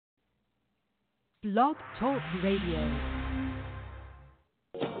Blog Talk Radio.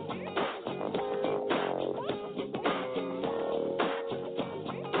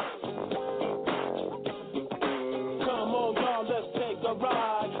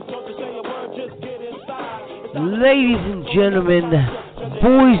 Ladies and gentlemen,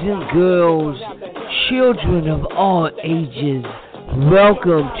 boys and girls, children of all ages,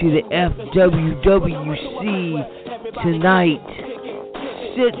 welcome to the FWWC tonight.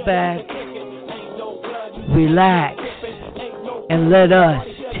 Sit back, relax, and let us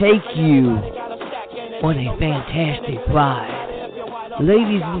take you on a fantastic ride.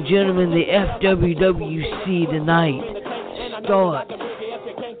 Ladies and gentlemen, the FWWC tonight starts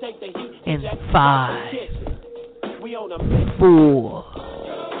in 5, 4,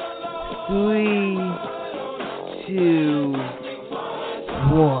 3, 2,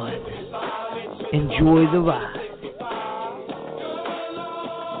 1. Enjoy the ride.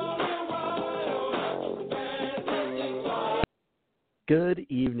 Good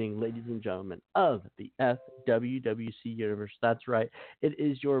evening, ladies and gentlemen of the FWWC universe. That's right. It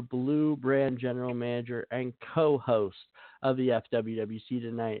is your Blue Brand General Manager and co-host of the FWWC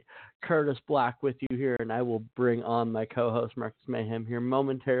tonight, Curtis Black, with you here, and I will bring on my co-host, Marcus Mayhem, here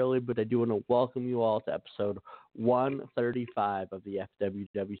momentarily, but I do want to welcome you all to episode 135 of the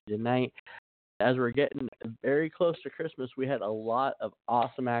FWWC tonight. As we're getting very close to Christmas, we had a lot of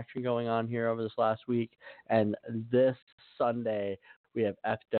awesome action going on here over this last week, and this Sunday we have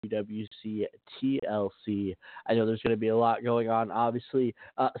FWWC TLC. I know there's going to be a lot going on. Obviously,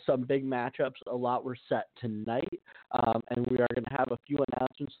 some big matchups. A lot were set tonight, and we are going to have a few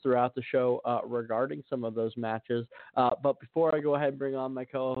announcements throughout the show regarding some of those matches. But before I go ahead and bring on my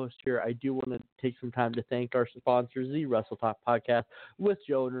co-host here, I do want to take some time to thank our sponsors, the Wrestle Talk Podcast with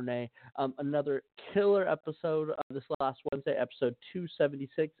Joe and Renee. Another killer episode this last Wednesday, episode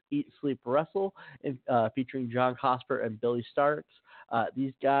 276, Eat, Sleep, Wrestle, featuring John Cosper and Billy Starks.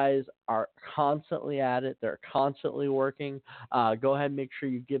 These guys are constantly at it. They're constantly working. Go ahead and make sure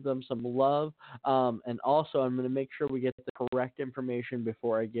you give them some love. And also, I'm going to make sure we get the correct information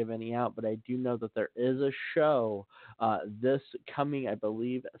before I give any out. But I do know that there is a show this coming, I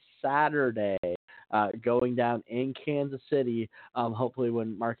believe, Saturday, going down in Kansas City. Hopefully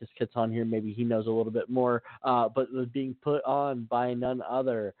when Marcus gets on here, maybe he knows a little bit more. But it was being put on by none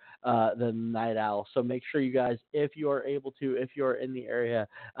other than Night Owl. So make sure you guys, if you are able to, if you are in the area,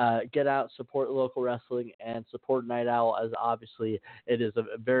 get out, support local wrestling, and support Night Owl, as obviously it is a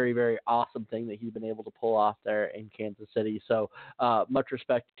very, very awesome thing that he's been able to pull off there in Kansas City. So much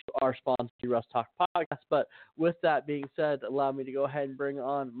respect to our sponsor, Russ Talk Podcast. But with that being said, allow me to go ahead and bring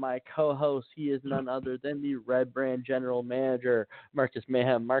on my co-host. He is none other than the Red Brand General Manager, Marcus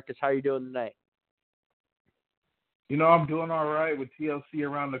Mayhem. Marcus, how are you doing tonight? You know, I'm doing all right with TLC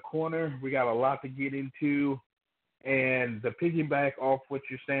around the corner. We got a lot to get into. And to piggyback off what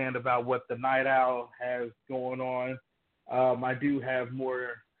you're saying about what the Night Owl has going on, I do have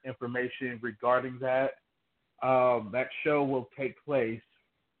more information regarding that. That show will take place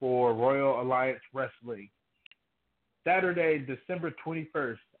for Royal Alliance Wrestling Saturday, December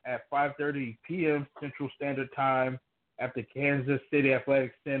 21st at 5:30 p.m. Central Standard Time at the Kansas City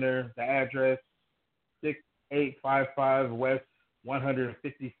Athletic Center. The address, 6855 West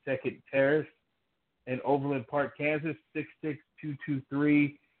 152nd Terrace in Overland Park, Kansas,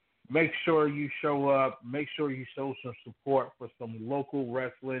 66223. Make sure you show up. Make sure you show some support for some local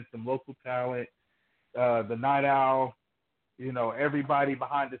wrestling, some local talent. The Night Owl, you know, everybody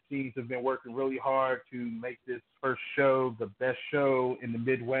behind the scenes have been working really hard to make this first show the best show in the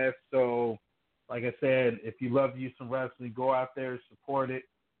Midwest. So, like I said, if you love you some wrestling, go out there, support it,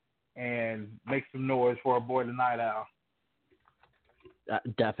 and make some noise for our boy, the Night Owl.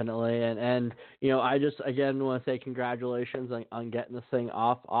 Definitely, and you know, I just again want to say congratulations on getting this thing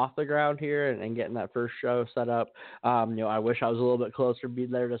off the ground here and getting that first show set up. You know, I wish I was a little bit closer, be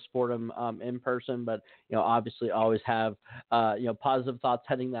there to support him in person, but you know, obviously always have you know, positive thoughts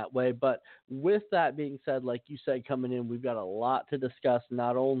heading that way. But with that being said, like you said, coming in, we've got a lot to discuss.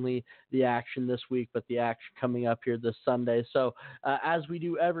 Not only the action this week, but the action coming up here this Sunday. So as we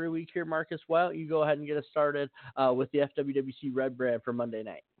do every week here, Marcus, why don't you go ahead and get us started with the FWWC Red Brand for Monday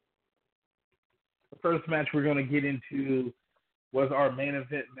night. The first match we're going to get into was our main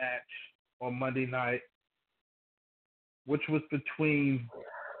event match on Monday night, which was between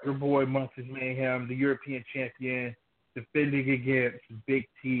your boy Marcus Mayhem, the European champion, defending against Big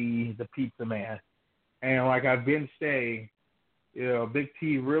T, the Pizza Man. And like I've been saying, you know, Big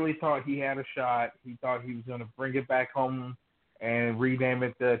T really thought he had a shot. He thought he was going to bring it back home and rename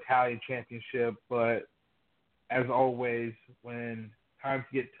it the Italian Championship. But as always, when times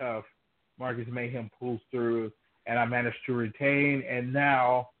get tough, Marcus Mayhem pulls through, and I managed to retain. And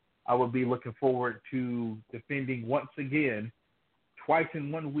now I will be looking forward to defending once again, twice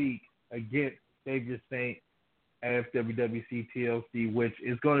in 1 week, against Xavier Saint at FWWC TLC, which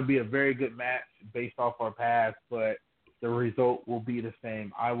is going to be a very good match based off our past, but the result will be the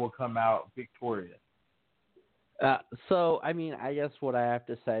same. I will come out victorious. So, I mean, I guess what I have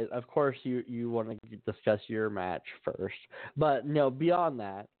to say, of course, you want to discuss your match first, but beyond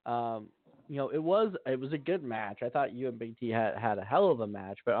that, it was a good match. I thought you and Big T had a hell of a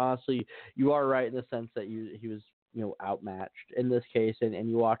match, but honestly, you are right in the sense that he was outmatched in this case, and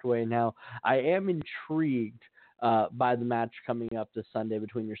you walked away. Now, I am intrigued by the match coming up this Sunday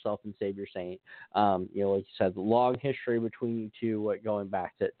between yourself and Xavier Saint. Like you said, long history between you two, going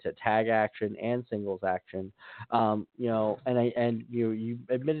back to tag action and singles action. And you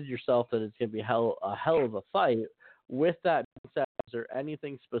admitted yourself that it's going to be a hell of a fight. With that being said, is there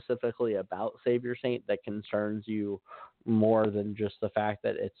anything specifically about Xavier Saint that concerns you more than just the fact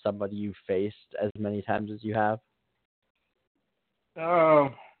that it's somebody you've faced as many times as you have?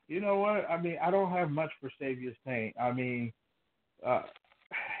 You know what? I mean, I don't have much for Xavier Saint. I mean, I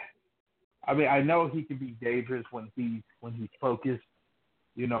know he can be dangerous when he's focused.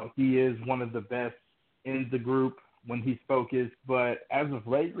 He is one of the best in the group when he's focused. But as of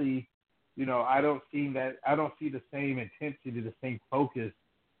lately, I don't see the same intensity, the same focus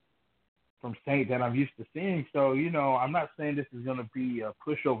from Saint that I'm used to seeing. So, I'm not saying this is going to be a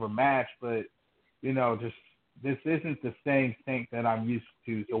pushover match, but this isn't the same Saint that I'm used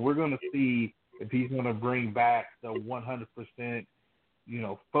to. So we're going to see if he's going to bring back the 100%,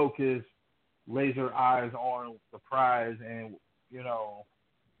 focus, laser eyes on the prize. And,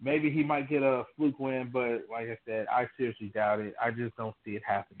 maybe he might get a fluke win, but like I said, I seriously doubt it. I just don't see it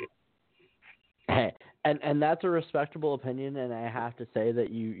happening. Hey, and that's a respectable opinion, and I have to say that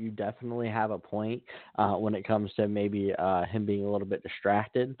you definitely have a point when it comes to maybe him being a little bit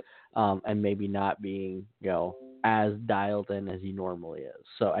distracted and maybe not being as dialed in as he normally is.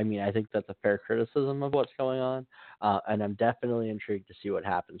 So I mean, I think that's a fair criticism of what's going on, and I'm definitely intrigued to see what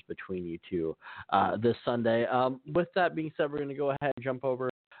happens between you two this Sunday. With that being said, we're going to go ahead and jump over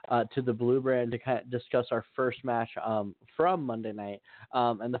to the Blue Brand to kind of discuss our first match from Monday night.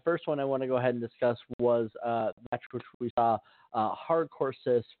 And the first one I want to go ahead and discuss was the match which we saw Hardcore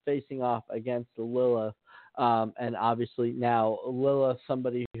Sis facing off against Lilith. And obviously now Lilith,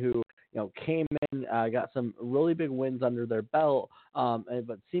 somebody who came in, got some really big wins under their belt,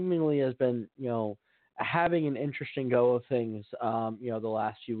 but seemingly has been having an interesting go of things, the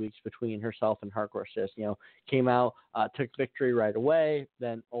last few weeks between herself and Hardcore Sis. Came out, took victory right away.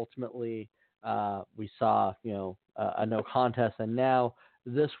 Then ultimately, we saw, a no contest. And now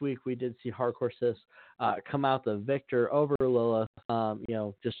this week we did see Hardcore Sis come out the victor over Lilith,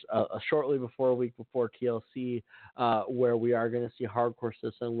 just shortly before, a week before TLC, where we are going to see Hardcore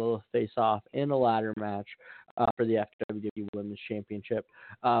Sis and Lilith face off in a ladder match for the FWW Women's Championship.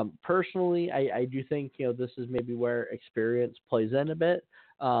 Personally, I do think, this is maybe where experience plays in a bit.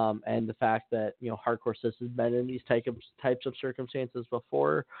 And the fact that, Hardcore Sis has been in these types of circumstances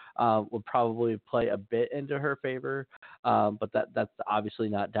before would probably play a bit into her favor. But that's obviously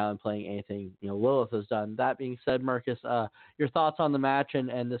not downplaying anything, Lilith has done. That being said, Marcus, your thoughts on the match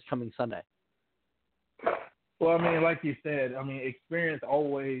and this coming Sunday? Well, I mean, like you said, experience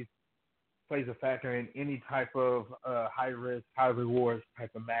always plays a factor in any type of high risk, high rewards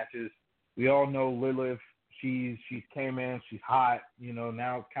type of matches. We all know Lilith. She's came in. She's hot.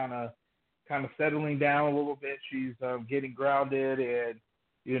 Now it's kind of settling down a little bit. She's getting grounded, and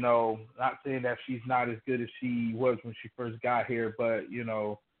not saying that she's not as good as she was when she first got here, but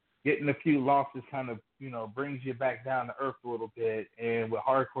getting a few losses kind of brings you back down to earth a little bit. And with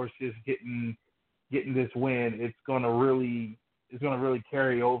Hardcore just getting this win, it's gonna really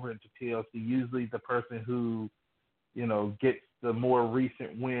carry over into TLC. Usually the person who gets the more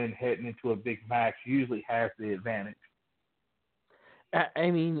recent win heading into a big match usually has the advantage.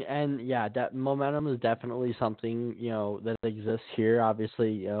 I mean, and yeah, that momentum is definitely something, that exists here.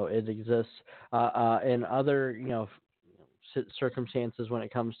 Obviously, it exists in other, circumstances when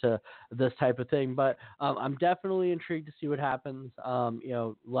it comes to this type of thing. But I'm definitely intrigued to see what happens.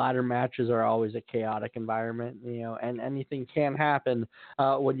 Ladder matches are always a chaotic environment, and anything can happen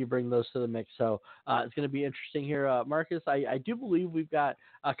when you bring those to the mix. So it's going to be interesting here. Marcus, I do believe we've got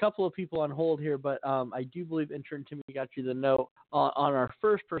a couple of people on hold here, but I do believe intern Timmy got you the note on our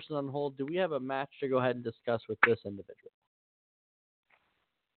first person on hold. Do we have a match to go ahead and discuss with this individual?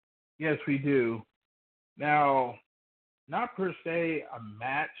 Yes, we do. Now, not per se a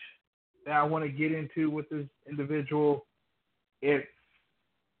match that I want to get into with this individual. It's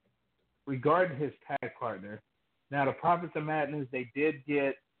regarding his tag partner. Now, the Prophets of Madness, they did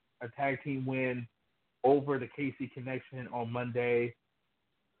get a tag team win over the KC Connection on Monday,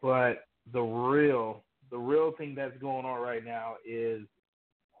 but the real thing that's going on right now is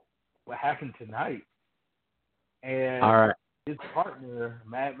what happened tonight. And All right. his partner,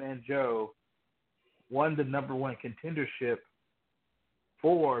 Madman Joe, won the number one contendership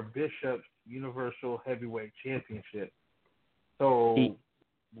for Bishop's Universal Heavyweight Championship. So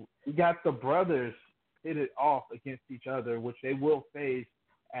we got the brothers pitted off against each other, which they will face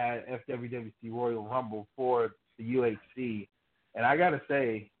at FWWC Royal Rumble for the UHC. And I gotta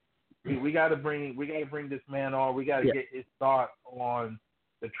say, we gotta bring this man on. We gotta get his thoughts on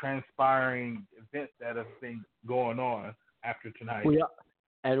the transpiring events that have been going on after tonight.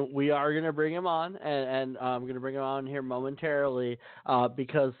 We are going to bring him on, and I'm going to bring him on here momentarily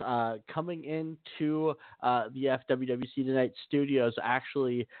because coming into the FWWC Tonight studios,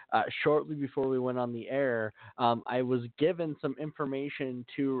 actually shortly before we went on the air, I was given some information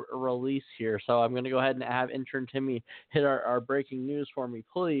to release here. So I'm going to go ahead and have intern Timmy hit our breaking news for me,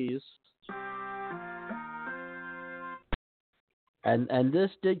 please. And this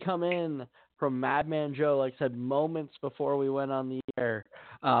did come in from Madman Joe, like I said, moments before we went on the air.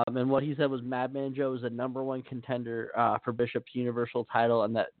 And what he said was Madman Joe is the number one contender for Bishop's Universal title,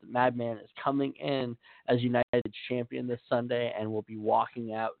 and that Madman is coming in as United Champion this Sunday and will be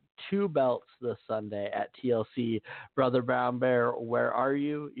walking out 2 belts this Sunday at TLC. Brother Brown Bear, where are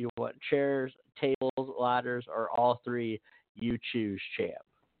you? You want chairs, tables, ladders, or all 3? You choose, champ.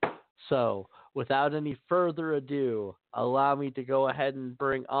 So, without any further ado, allow me to go ahead and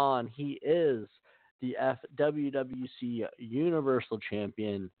bring on, he is the FWWC Universal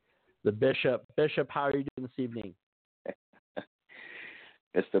Champion, the Bishop. Bishop, how are you doing this evening?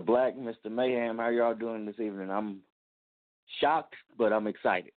 Mr. Black, Mr. Mayhem, how y'all doing this evening? I'm shocked, but I'm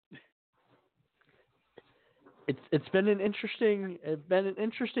excited. It's been an interesting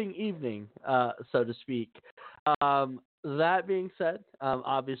evening, so to speak. That being said,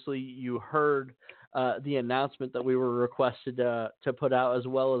 obviously you heard the announcement that we were requested to put out, as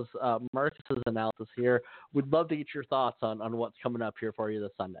well as Marcus's analysis here. We'd love to get your thoughts on what's coming up here for you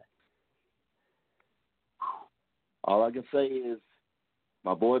this Sunday. All I can say is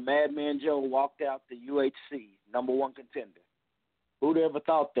my boy Madman Joe walked out the UHC number one contender. Who'd ever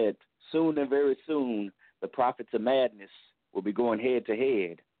thought that soon and very soon the Prophets of Madness will be going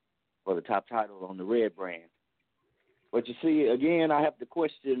head-to-head for the top title on the Red brand? But you see, again, I have to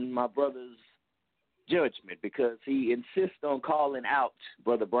question my brother's judgment because he insists on calling out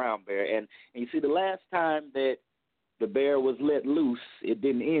Brother Brown Bear. And you see, the last time that the bear was let loose, it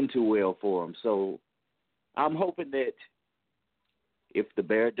didn't end too well for him. So I'm hoping that if the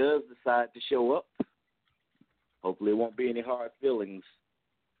bear does decide to show up, hopefully it won't be any hard feelings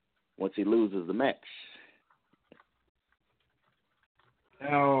once he loses the match.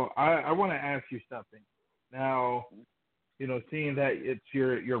 Now, I want to ask you something. Now, you know, seeing that it's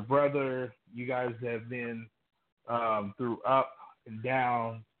your brother, you guys have been through up and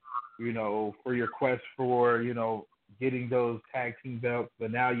down, you know, for your quest for, you know, getting those tag team belts,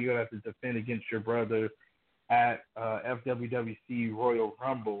 but now you're going to have to defend against your brother at FWWC Royal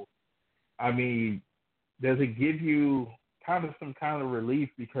Rumble. I mean, does it give you kind of some kind of relief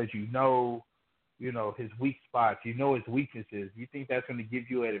because you know, his weak spots, you know his weaknesses? You think that's going to give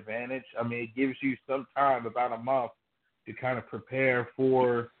you an advantage? I mean, it gives you some time, about a month, to kind of prepare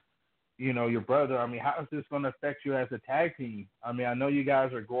for, you know, your brother. I mean, how is this going to affect you as a tag team? I mean, I know you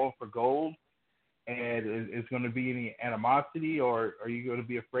guys are going for gold, and is going to be any animosity, or are you going to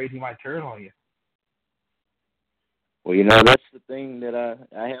be afraid he might turn on you? Well, you know, that's the thing that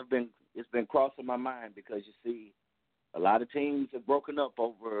I have been, it's been crossing my mind because, you see, a lot of teams have broken up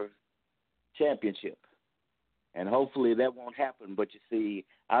over championship, and hopefully that won't happen. But, you see,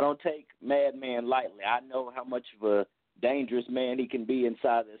 I don't take Madman lightly. I know how much of a dangerous man he can be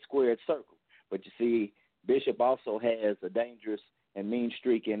inside the squared circle. But, you see, Bishop also has a dangerous and mean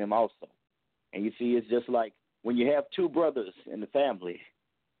streak in him also. And, you see, it's just like when you have two brothers in the family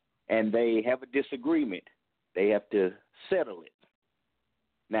and they have a disagreement, they have to settle it.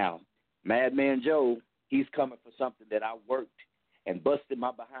 Now, Madman Joe, he's coming for something that I worked and busted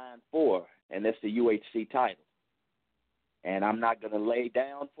my behind for, and that's the UHC title. And I'm not going to lay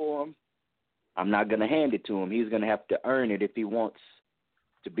down for him. I'm not going to hand it to him. He's going to have to earn it if he wants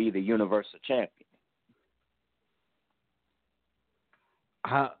to be the Universal Champion.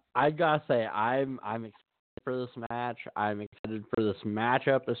 I gotta say, I'm excited for this match. I'm excited for this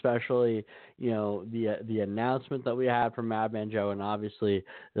matchup, especially, the announcement that we had from Madman Joe, and obviously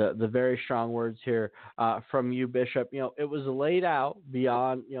the very strong words here from you, Bishop. It was laid out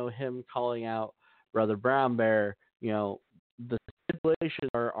beyond, him calling out Brother Brown Bear. The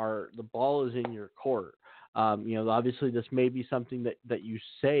stipulations are the ball is in your court. Obviously this may be something that you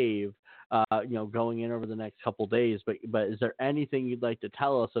save, going in over the next couple days. But is there anything you'd like to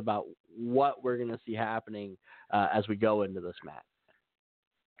tell us about what we're going to see happening as we go into this match?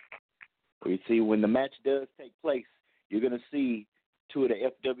 You see, when the match does take place, you're going to see two of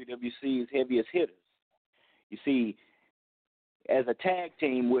the FWWC's heaviest hitters. You see, as a tag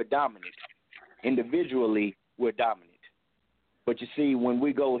team, we're dominant. Individually, we're dominant. But you see, when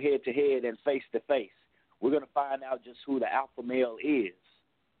we go head-to-head and face-to-face, we're going to find out just who the alpha male is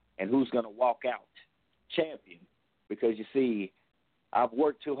and who's going to walk out champion. Because, you see, I've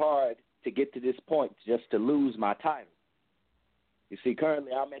worked too hard to get to this point just to lose my title. You see,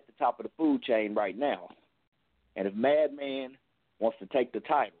 currently I'm at the top of the food chain right now. And if Madman wants to take the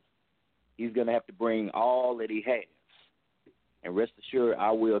title, he's going to have to bring all that he has. And rest assured,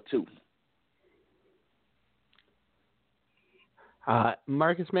 I will too.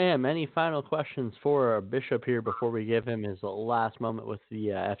 Marcus Mayhem, any final questions for Bishop here before we give him his last moment with the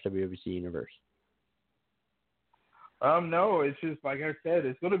FWWC Universe? No, it's just like I said,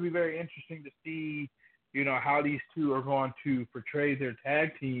 it's going to be very interesting to see, how these two are going to portray their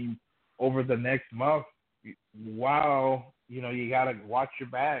tag team over the next month. While, you got to watch your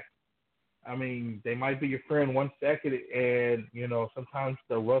back. I mean, they might be your friend 1 second, and, sometimes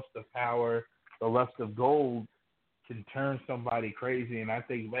the lust of power, the lust of gold can turn somebody crazy. And I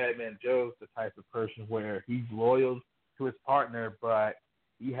think Madman Joe's the type of person where he's loyal to his partner, but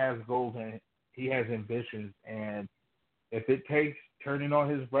he has goals and he has ambitions. And if it takes turning on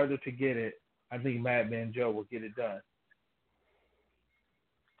his brother to get it, I think Madman Joe will get it done.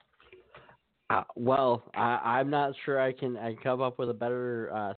 I'm not sure I can come up with a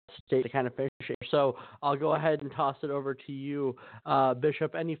better state to kind of finish it. So I'll go ahead and toss it over to you,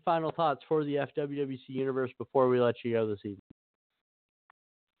 Bishop. Any final thoughts for the FWWC Universe before we let you go this evening?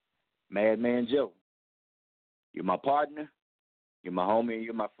 Madman Joe, you're my partner, you're my homie, and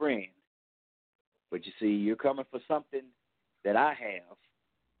you're my friend. But you see, you're coming for something that I have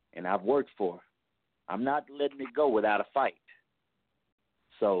and I've worked for. I'm not letting it go without a fight.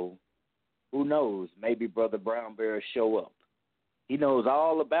 So who knows? Maybe Brother Brown Bear will show up. He knows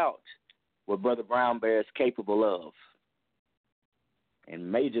all about what Brother Brown Bear is capable of. And it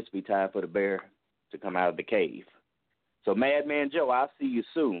may just be time for the bear to come out of the cave. So, Madman Joe, I'll see you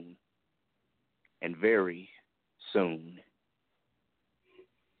soon. And very soon.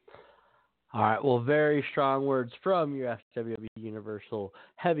 All right. Well, very strong words from your FWW Universal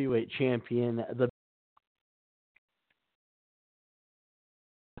Heavyweight Champion.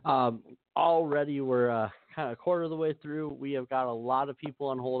 Already we're kind of a quarter of the way through. We have got a lot of people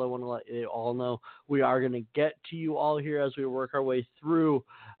on hold. I want to let you all know we are going to get to you all here as we work our way through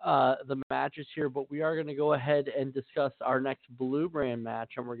the matches here, but we are going to go ahead and discuss our next Blue Brand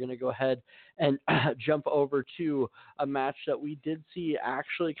match, and we're going to go ahead and jump over to a match that we did see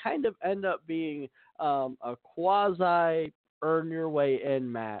actually kind of end up being a quasi earn your way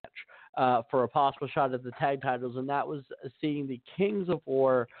in match for a possible shot at the tag titles, and that was seeing the Kings of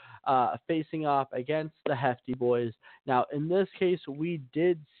War facing off against the Hefty Boys. Now, in this case, we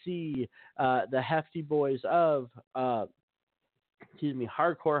did see the Hefty Boys of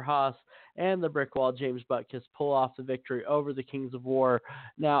Hardcore Haas and the Brick Wall James Butkus pull off the victory over the Kings of War.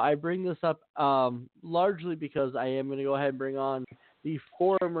 Now, I bring this up largely because I am going to go ahead and bring on the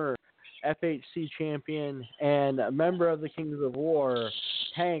former FHC champion and a member of the Kings of War,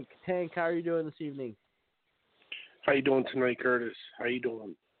 Tank. Tank, how are you doing this evening? How you doing tonight, Curtis? How you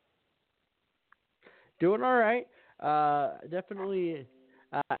doing? Doing all right. Definitely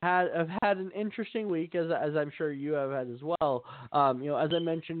I've had an interesting week, as I'm sure you have had as well. As I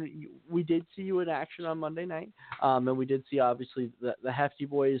mentioned, we did see you in action on Monday night, and we did see obviously the Hefty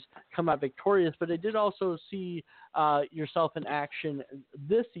Boys come out victorious. But I did also see yourself in action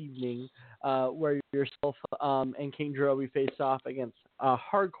this evening, where yourself and King Jerobi faced off against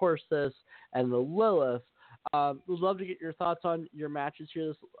Hardcore Sis and the Lilith. We'd love to get your thoughts on your matches here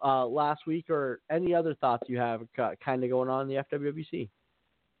this last week, or any other thoughts you have kind of going on in the FWWC.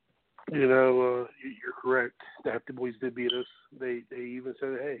 You're correct. The Hefty Boys did beat us. They even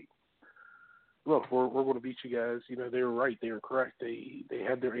said, "Hey, look, we're going to beat you guys." They were right. They were correct. They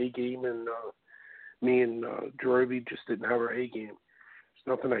had their A game, and me and Jerobi just didn't have our A game.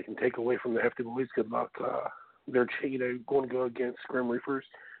 There's nothing I can take away from the Hefty Boys. Good luck. They're going to go against Grim Reapers.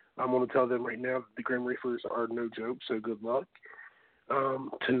 I'm going to tell them right now that the Grim Reapers are no joke, so good luck.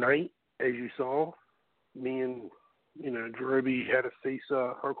 Tonight, as you saw, me and, Jerobi had to face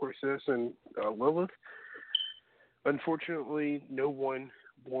Hardcore Sis and Lilith. Unfortunately, no one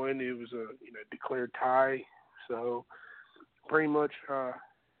won. It was a declared tie. So pretty much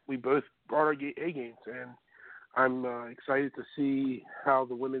we both brought our A games, and I'm excited to see how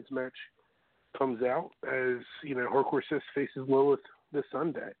the women's match comes out as, Hardcore Sis faces Lilith this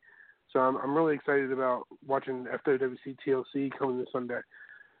Sunday. So I'm really excited about watching FWC TLC coming this Sunday.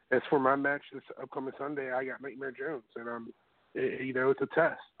 As for my match this upcoming Sunday, I got Nightmare Jones, and it's a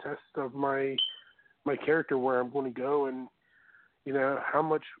test of my character, where I'm going to go, and how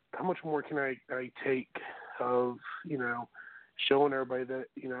much more can I take of showing everybody that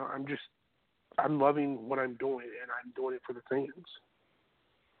I'm loving what I'm doing, and I'm doing it for the fans.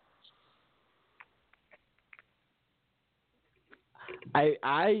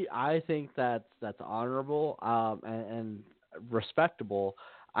 I think that's honorable and respectable.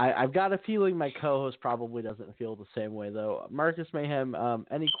 I've got a feeling my co-host probably doesn't feel the same way, though. Marcus Mayhem,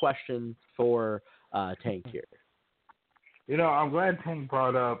 any questions for Tank here? I'm glad Tank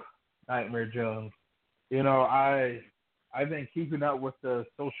brought up Nightmare Jones. I've been keeping up with the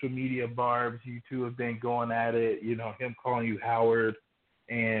social media barbs. You two have been going at it. Him calling you Howard,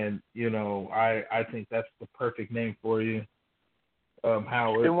 and I think that's the perfect name for you,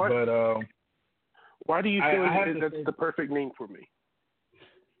 Howard. Why do you feel that's the perfect name for me?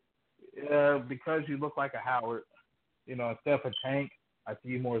 Because you look like a Howard. Instead of a Tank, I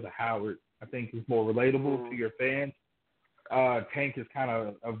see you more as a Howard. I think he's more relatable to your fans. Tank is kind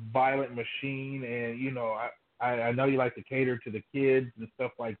of a violent machine, and I know you like to cater to the kids and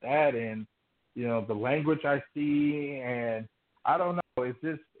stuff like that, and the language I see, and I don't know, is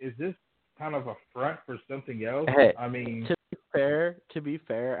this kind of a front for something else? Hey, I mean, to be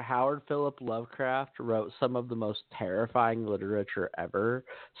fair, Howard Philip Lovecraft wrote some of the most terrifying literature ever.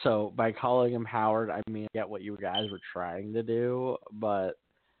 So by calling him Howard, I get what you guys were trying to do, but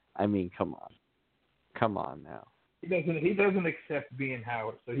come on now. He doesn't accept being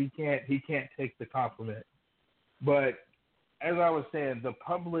Howard, so he can't take the compliment. But as I was saying, the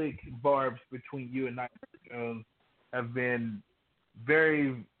public barbs between you and Nightmare Jones have been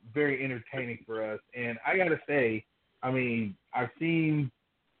very, very entertaining for us. And I gotta say, I've seen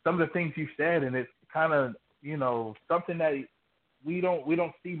some of the things you've said, and it's kind of something that we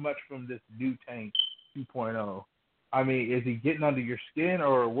don't see much from this new Tank 2.0. Is he getting under your skin,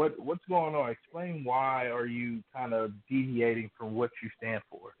 or what's going on? Explain why are you kind of deviating from what you stand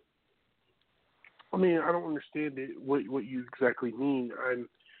for? I don't understand what you exactly mean.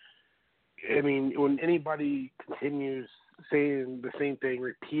 When anybody continues saying the same thing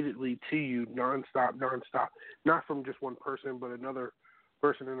repeatedly to you, nonstop, not from just one person, but another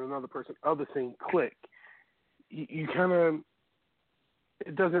person and another person of the same clique, you kind of,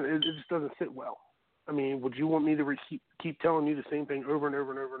 it just doesn't sit well. Would you want me to keep telling you the same thing over and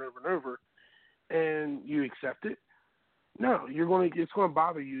over and over and over and over, and you accept it? No, it's going to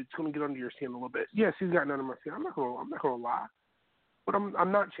bother you. It's going to get under your skin a little bit. Yes, he's gotten under my skin. I'm not going to lie, but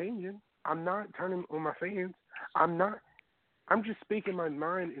I'm not changing. I'm not turning on my fans. I'm just speaking my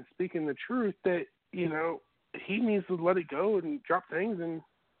mind and speaking the truth that he needs to let it go and drop things, and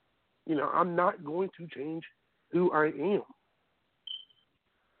I'm not going to change who I am.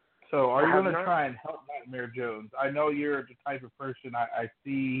 So are you going to try and help Nightmare Jones? I know you're the type of person I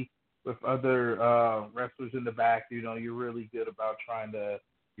see with other wrestlers in the back. You're really good about trying to,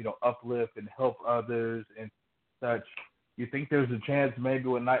 uplift and help others and such. You think there's a chance maybe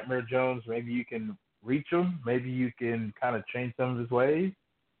with Nightmare Jones, maybe you can reach him? Maybe you can kind of change some of his ways?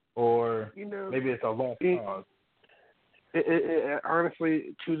 Or maybe it's a lost cause?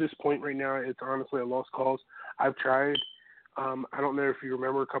 Honestly, to this point right now, it's honestly a lost cause. I've tried. I don't know if you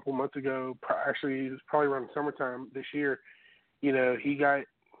remember a couple months ago, actually it was probably around summertime this year, he got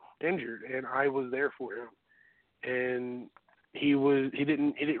injured and I was there for him, and he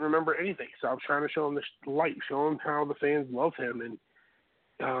didn't remember anything. So I was trying to show him the light, show him how the fans love him, and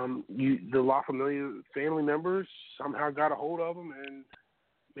the La Familia family members somehow got a hold of him and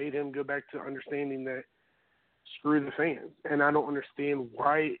made him go back to understanding that screw the fans. And I don't understand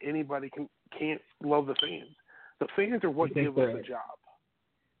why anybody can't love the fans. The fans are what give us a job.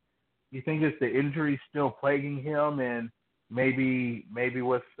 You think it's the injury still plaguing him, and maybe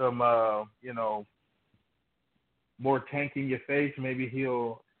with some more Tank in your face, maybe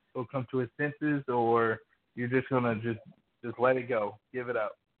he'll come to his senses, or you're just gonna just let it go, give it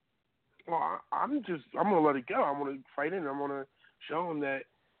up? Well, I'm gonna let it go. I'm gonna fight it, and I'm gonna show him that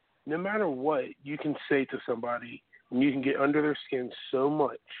no matter what you can say to somebody, and you can get under their skin so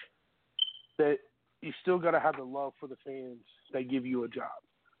much that you still got to have the love for the fans that give you a job.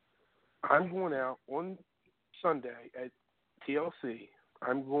 I'm going out on Sunday at TLC.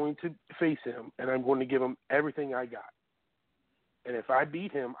 I'm going to face him, and I'm going to give him everything I got. And if I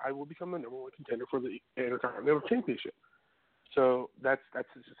beat him, I will become the number one contender for the Intercontinental Championship. So that's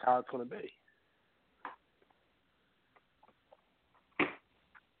just how it's going to be.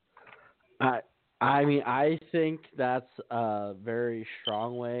 I mean, I think that's a very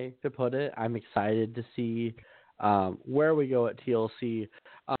strong way to put it. I'm excited to see where we go at TLC.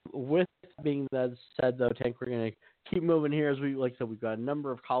 With that being said, though, Tank, we're going to keep moving here as like I said, we've got a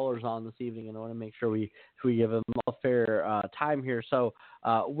number of callers on this evening, and I want to make sure we give them a fair time here. So,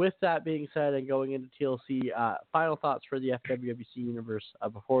 with that being said, and going into TLC, final thoughts for the FWWC universe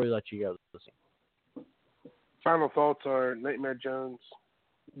before we let you go. Final thoughts are Nightmare Jones.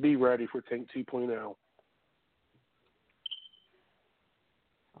 Be ready for Tank 2.0.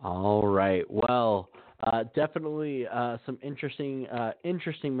 All right. Well, definitely some interesting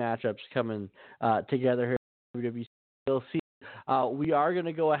matchups coming together here at WWC. We are going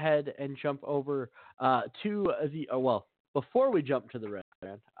to go ahead and jump over to the before we jump to the Red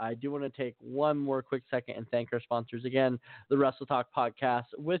Band, I do want to take one more quick second and thank our sponsors again, the Wrestle Talk Podcast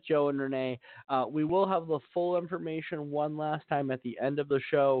with Joe and Renee. We will have the full information one last time at the end of the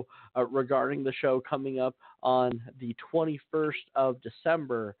show regarding the show coming up on the 21st of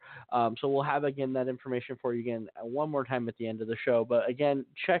December. So we'll have, again, that information for you again one more time at the end of the show. But, again,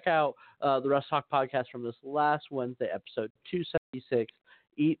 check out the Wrestle Talk Podcast from this last Wednesday, episode 276.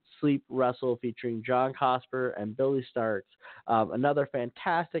 Eat, Sleep, Wrestle, featuring John Cosper and Billy Starks. Another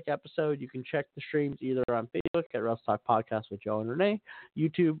fantastic episode. You can check the streams either on Facebook at Wrestle Talk Podcast with Joe and Renee,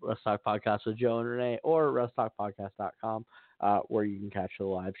 YouTube, Wrestle Talk Podcast with Joe and Renee, or WrestleTalkPodcast.com, where you can catch the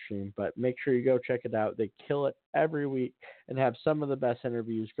live stream. But make sure you go check it out. They kill it every week and have some of the best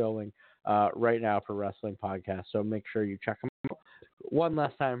interviews going right now for wrestling podcasts. So make sure you check them out. One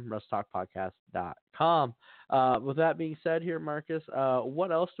last time, WrestleTalkPodcast.com. With that being said here, Marcus,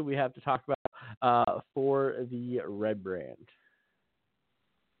 what else do we have to talk about for the Red Brand?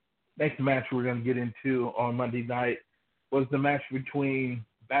 Next match we're going to get into on Monday night was the match between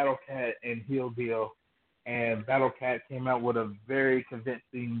Battle Cat and Heel Deal. And Battle Cat came out with a very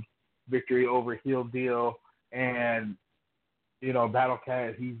convincing victory over Heel Deal. And, you know, Battle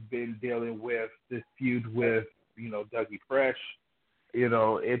Cat, he's been dealing with this feud with, you know, Dougie Fresh. You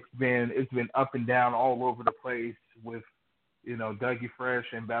know, it's been up and down all over the place with, you know, Dougie Fresh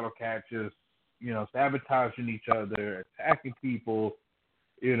and Battle Cat just, you know, sabotaging each other, attacking people,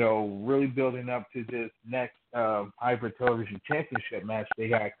 you know, really building up to this next Hybrid Television Championship match they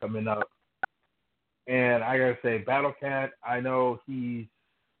got coming up. And I got to say, Battle Cat, I know he's,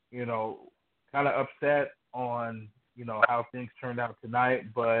 you know, kind of upset on, you know, how things turned out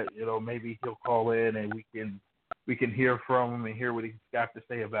tonight, but, you know, maybe he'll call in and we can hear from him and hear what he's got to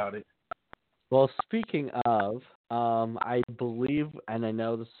say about it. Well, speaking of, I believe, and I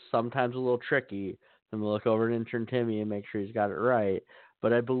know this is sometimes a little tricky, I'm going to look over at intern Timmy and make sure he's got it right,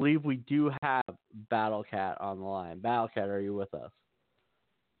 but I believe we do have Battle Cat on the line. Battle Cat, are you with us?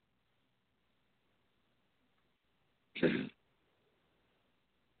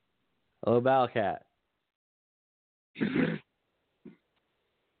 Hello, Battle Cat.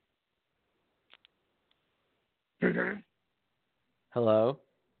 Hello?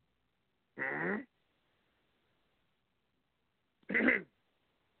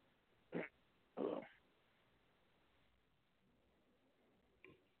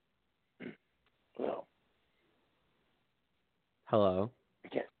 Well, Hello?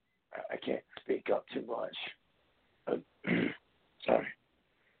 I can't speak up too much. Sorry.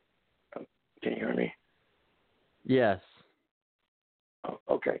 Can you hear me? Yes. Oh,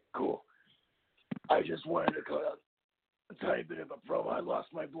 okay, cool. I just wanted to cut a tiny bit of a promo. I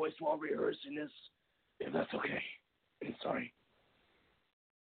lost my voice while rehearsing this, if that's okay. Sorry.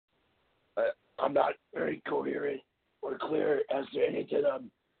 I'm not very coherent or clear as to anything I'm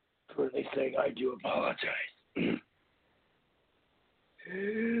currently saying. I do apologize.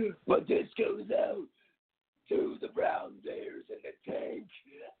 But this goes out to the Brown Bears in the tank.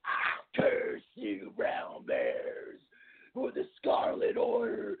 I curse you, Brown Bears. For the Scarlet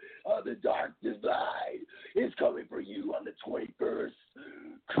Order of the Dark Divide is coming for you on the 21st.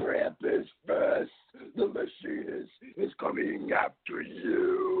 Krampus Fest, the Machinist, is coming after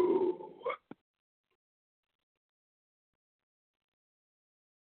you.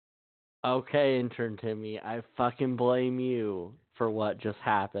 Okay, intern Timmy, I fucking blame you for what just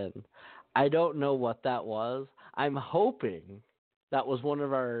happened. I don't know what that was. I'm hoping that was one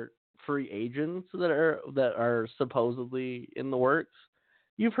of our free agents that are supposedly in the works.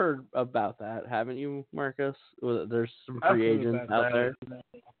 you've heard about that, haven't you, Marcus? There's some I've free heard agents about out there. that.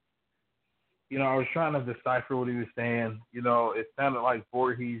 I was trying to decipher what he was saying. It sounded like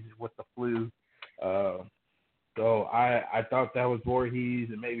Voorhees with the flu. So I thought that was Voorhees,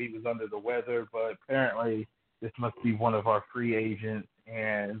 and maybe he was under the weather, but apparently this must be one of our free agents,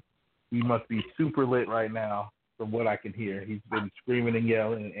 and he must be super lit right now from what I can hear. He's been screaming and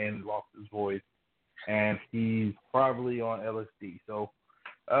yelling and lost his voice, and he's probably on LSD. So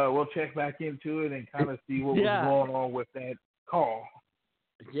we'll check back into it and kind of see what was going on with that call.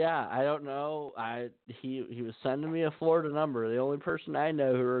 Yeah, I don't know. He was sending me a Florida number. The only person I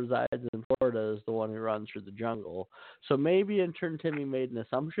know who resides in Florida is the one who runs through the jungle. So maybe intern Timmy made an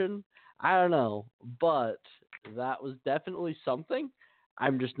assumption. I don't know, but that was definitely something.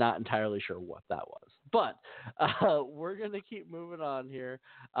 I'm just not entirely sure what that was. But we're going to keep moving on here,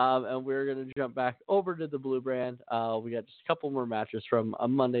 and we're going to jump back over to the Blue Brand. We got just a couple more matches from a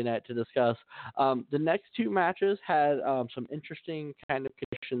Monday night to discuss. The next two matches had some interesting kind of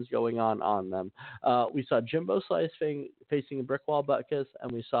conditions going on them. We saw Jimbo Slice facing a Brick Wall Butkus,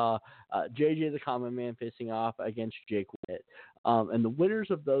 and we saw JJ the Common Man facing off against Jake Witt. And the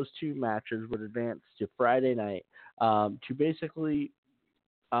winners of those two matches would advance to Friday night to basically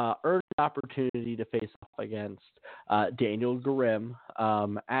earn an opportunity to face off against Daniel Grimm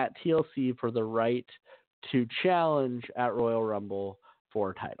at TLC for the right to challenge at Royal Rumble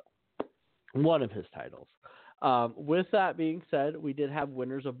for a title, one of his titles. With that being said, we did have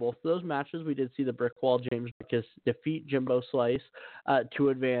winners of both of those matches. We did see the Brick Wall James Butkus defeat Jimbo Slice to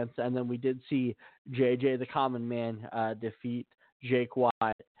advance, and then we did see JJ the Common Man defeat Jake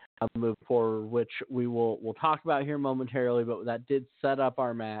Wyatt move forward, which we'll talk about here momentarily, but that did set up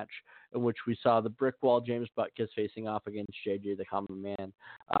our match in which we saw the Brick Wall James Butkus facing off against JJ the Common Man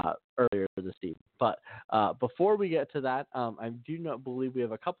earlier this evening. But before we get to that, I do not believe we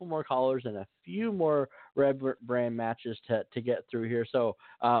have a couple more callers and a few more Red Brand matches to get through here. So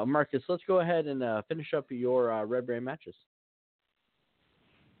Marcus, let's go ahead and finish up your Red Brand matches.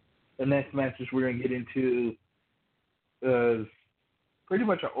 The next matches we're going to get into is pretty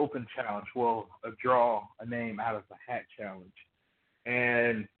much an open challenge. Well, a draw a name out of the hat challenge.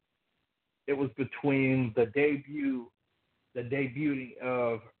 And it was between the debuting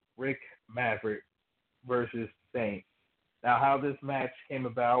of Rick Maverick versus Saint. Now, how this match came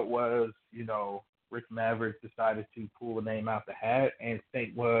about was, Rick Maverick decided to pull a name out the hat, and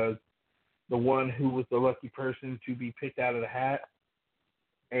Saint was the one who was the lucky person to be picked out of the hat.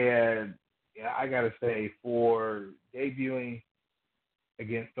 And I got to say, for debuting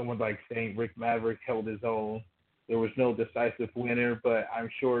against someone like Saint, Rick Maverick held his own. There was no decisive winner, but I'm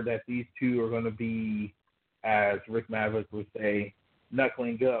sure that these two are going to be, as Rick Maverick would say,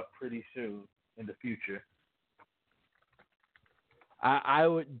 knuckling up pretty soon in the future. I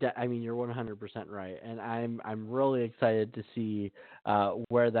mean, you're 100% right, and I'm really excited to see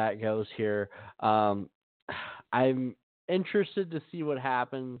where that goes here. I'm interested to see what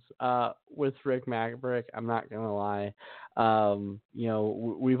happens with Rick Maverick. I'm not gonna lie.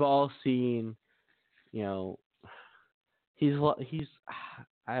 We've all seen, he's.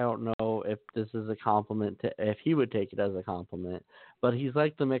 I don't know if this is a compliment if he would take it as a compliment, but he's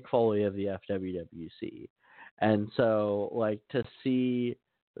like the Mick Foley of the FWWC, and so to see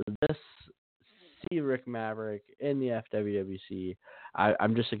Rick Maverick in the FWWC,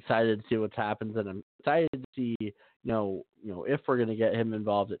 I'm just excited to see what happens, and I'm excited to see if we're going to get him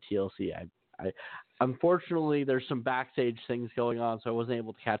involved at TLC. I unfortunately, there's some backstage things going on, so I wasn't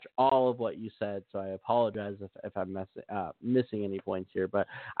able to catch all of what you said. So I apologize if I'm missing any points here. But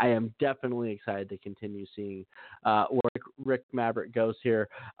I am definitely excited to continue seeing where Rick Maverick goes here.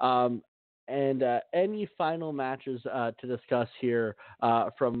 And any final matches to discuss here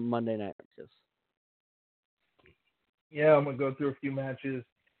from Monday Night Matches? Yeah, I'm gonna go through a few matches.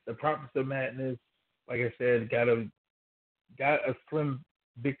 The Prophets of Madness, like I said, got a slim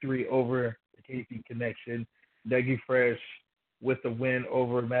victory over the KC Connection. Dougie Fresh with the win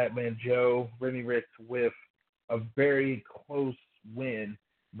over Madman Joe. Rennie Ritz with a very close win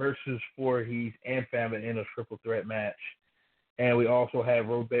versus Voorhees and Famine in a triple threat match. And we also have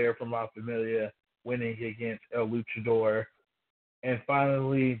Robert from La Familia winning against El Luchador. And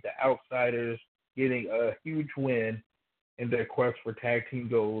finally, the Outsiders getting a huge win in their quest for tag team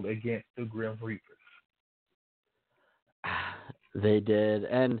gold against the Grim Reapers. They did.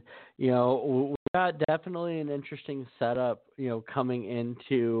 And, we got definitely an interesting setup, coming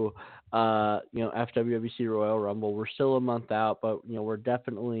into, FWWC Royal Rumble. We're still a month out, but, we're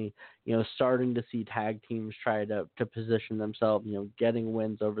definitely, starting to see tag teams try to position themselves, getting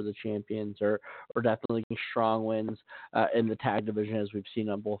wins over the champions or definitely getting strong wins in the tag division, as we've seen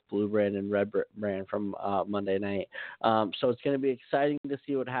on both Blue Brand and Red Brand from Monday night. So it's going to be exciting to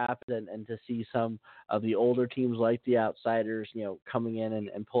see what happens and to see some of the older teams like the Outsiders, coming in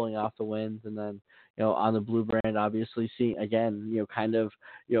and pulling off the wins. And then, on the Blue Brand, obviously seeing, again, kind of,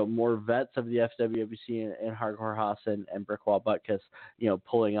 more vets of the FWWC and Hardcore Haas and Brickwall Butkus,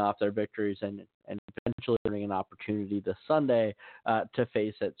 pulling off their victories and potentially getting an opportunity this Sunday to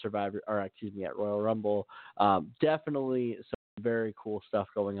face at at Royal Rumble. Definitely some very cool stuff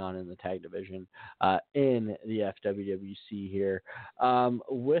going on in the tag division in the FWWC here.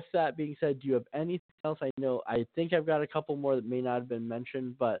 With that being said, do you have anything else? I think I've got a couple more that may not have been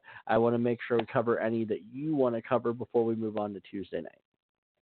mentioned, but I want to make sure we cover any that you want to cover before we move on to Tuesday night.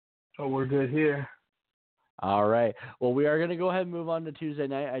 So we're good here. All right. Well, we are going to go ahead and move on to Tuesday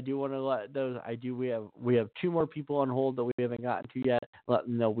night. I do want to let those. We have two more people on hold that we haven't gotten to yet. Let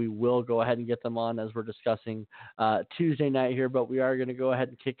them know we will go ahead and get them on as we're discussing Tuesday night here. But we are going to go ahead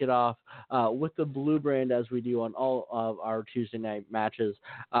and kick it off with the Blue Brand, as we do on all of our Tuesday night matches.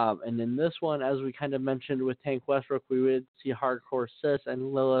 And in this one, as we kind of mentioned with Tank Westbrook, we would see Hardcore Sis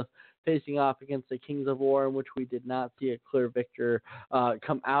and Lilith facing off against the Kings of War, in which we did not see a clear victor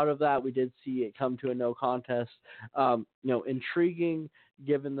come out of that. We did see it come to a no contest. Intriguing,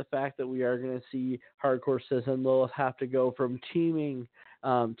 given the fact that we are going to see Hardcore Sis and Lilith have to go from teaming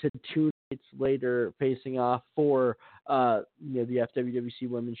to 2 nights later facing off for the FWWC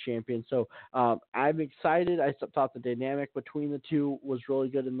Women's Champion. So I'm excited. I thought the dynamic between the two was really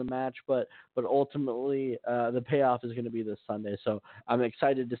good in the match, but ultimately the payoff is going to be this Sunday. So I'm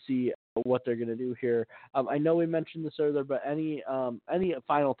excited to see what they're going to do here. I know we mentioned this earlier, but any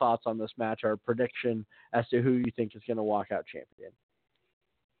final thoughts on this match or prediction as to who you think is going to walk out champion?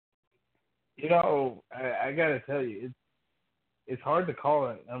 I got to tell you, it's hard to call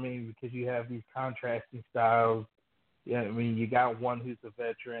it. I mean, because you have these contrasting styles. Yeah, I mean, you got one who's a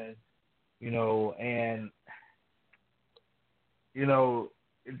veteran, and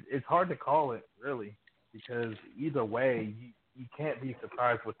it's hard to call it really, because either way, you can't be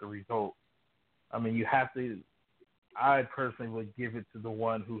surprised with the result. I mean, you have to. I personally would give it to the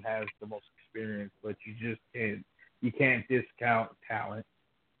one who has the most experience, but you can't discount talent.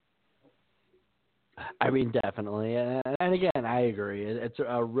 I mean, definitely. And again, I agree. It's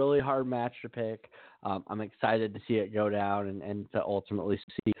a really hard match to pick. I'm excited to see it go down and to ultimately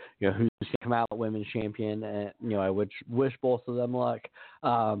see, who's going to come out women's champion. And, I wish both of them luck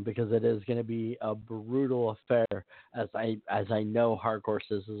because it is going to be a brutal affair, as I know Hardcore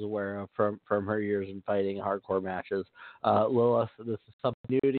Sis is aware of from her years in fighting hardcore matches. Lilith, this is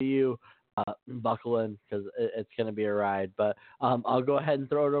something new to you. Buckle in, because it's going to be a ride. But I'll go ahead and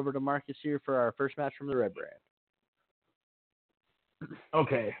throw it over to Marcus here for our first match from the Red Brand.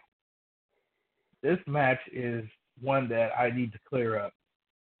 Okay. This match is one that I need to clear up.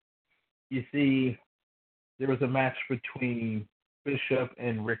 You see, there was a match between Bishop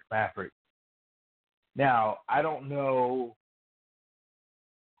and Rick Maverick. Now, I don't know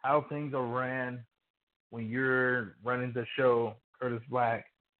how things are ran when you're running the show, Curtis Black,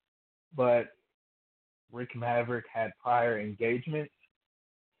 but Rick Maverick had prior engagements,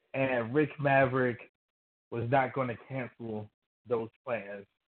 and Rick Maverick was not going to cancel those plans.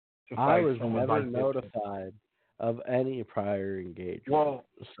 I was never notified of any prior engagement. Well,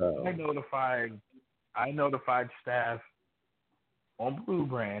 so I notified staff on Blue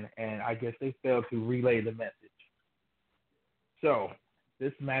Brand, and I guess they failed to relay the message. So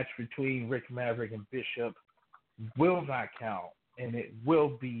this match between Rick Maverick and Bishop will not count, and it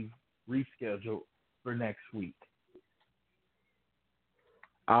will be rescheduled for next week.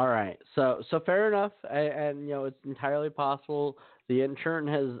 All right, so fair enough, and it's entirely possible the intern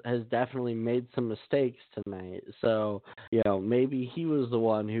has definitely made some mistakes tonight. So maybe he was the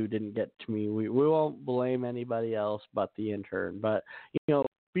one who didn't get to me. We won't blame anybody else but the intern. But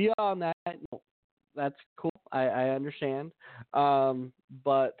beyond that, that's cool. I understand.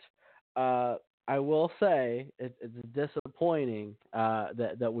 But I will say it's disappointing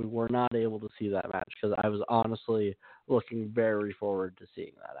that we were not able to see that match, because I was honestly looking very forward to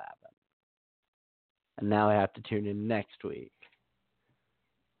seeing that happen. And now I have to tune in next week.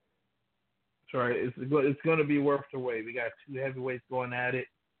 Sorry, it's going to be worth the wait. We got two heavyweights going at it,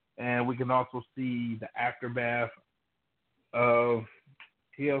 and we can also see the aftermath of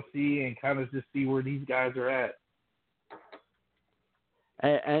TLC and kind of just see where these guys are at.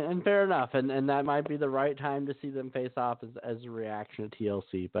 And fair enough, and that might be the right time to see them face off as a reaction to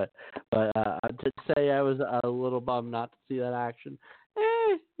TLC. But to say I was a little bummed not to see that action,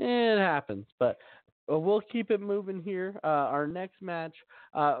 it happens. But we'll keep it moving here. Our next match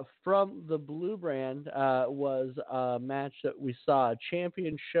from the Blue Brand was a match that we saw, a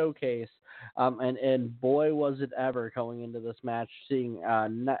champion showcase, and boy was it ever going into this match, seeing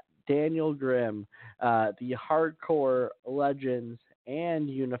Daniel Grimm, the Hardcore Legends and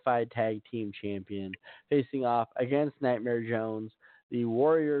Unified Tag Team Champion, facing off against Nightmare Jones, the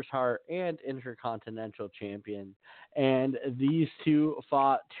Warriors Heart and Intercontinental Champion. And these two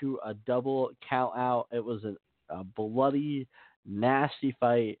fought to a double count out. It was a bloody, nasty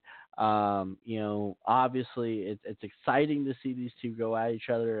fight. Obviously it's exciting to see these two go at each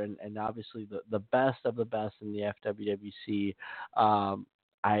other, and obviously the best of the best in the FWWC.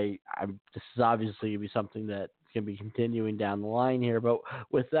 This is obviously going to be something that going to be continuing down the line here. But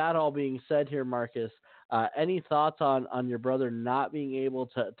with that all being said here, Marcus, any thoughts on your brother not being able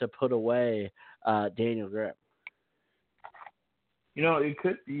to put away Daniel Grimm? It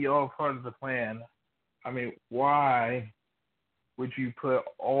could be all part of the plan. I mean, why would you put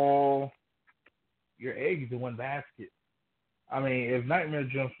all your eggs in one basket? I mean, if Nightmare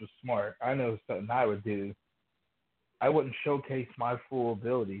Jones was smart, I know something I would do. I wouldn't showcase my full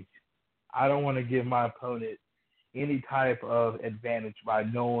abilities. I don't want to give my opponent any type of advantage by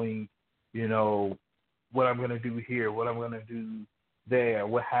knowing, what I'm going to do here, what I'm going to do there,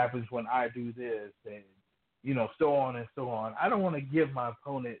 what happens when I do this, and, so on and so on. I don't want to give my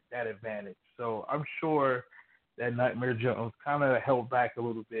opponent that advantage. So I'm sure that Nightmare Jones kind of held back a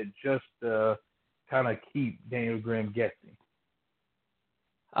little bit just to kind of keep Daniel Grimm guessing.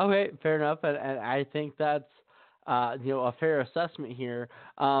 Okay, fair enough. And I think that's a fair assessment here.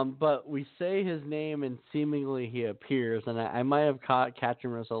 But we say his name and seemingly he appears, and I might have caught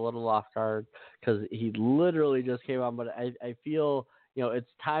Catching a little off guard because he literally just came on. But I feel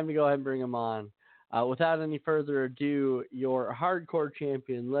it's time to go ahead and bring him on. Without any further ado, your Hardcore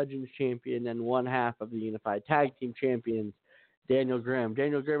Champion, Legends Champion, and one half of the Unified Tag Team Champions, Daniel Grimm.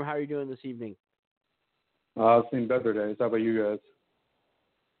 Daniel Grimm, how are you doing this evening? I've seen better days. How about you guys?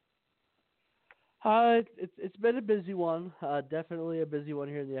 It's been a busy one. Definitely a busy one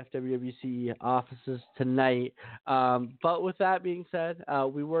here in the FWWC offices tonight. But with that being said,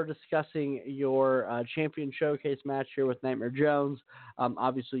 we were discussing your champion showcase match here with Nightmare Jones.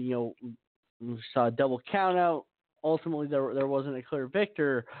 Obviously, we saw a double count out. Ultimately, there wasn't a clear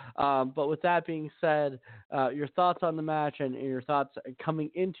victor. But with that being said, your thoughts on the match and your thoughts coming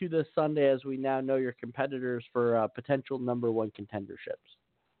into this Sunday as we now know your competitors for potential number one contenderships.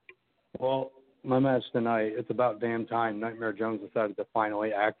 Well, my match tonight, it's about damn time Nightmare Jones decided to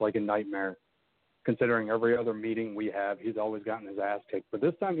finally act like a nightmare. Considering every other meeting we have, he's always gotten his ass kicked. But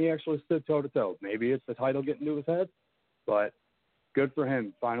this time he actually stood toe-to-toe. Maybe it's the title getting to his head, but good for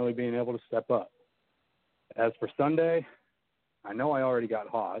him finally being able to step up. As for Sunday, I know I already got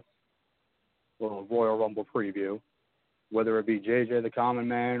Haas, a little Royal Rumble preview. Whether it be JJ the Common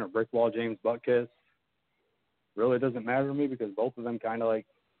Man or Brickwall James Buttkiss, really doesn't matter to me because both of them kind of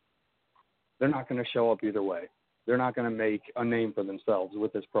they're not going to show up either way. They're not going to make a name for themselves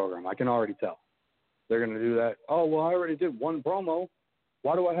with this program. I can already tell. They're going to do that. Oh, well, I already did one promo.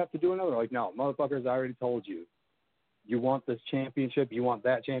 Why do I have to do another? No, motherfuckers, I already told you. You want this championship, you want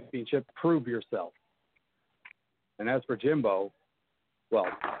that championship, prove yourself. And as for Jimbo, well,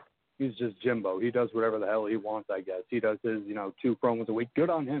 he's just Jimbo. He does whatever the hell he wants, I guess. He does his, 2 promos a week. Good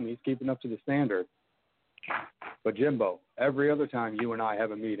on him. He's keeping up to the standard. But Jimbo, every other time you and I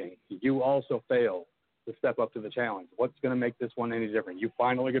have a meeting, you also fail to step up to the challenge. What's going to make this one any different? You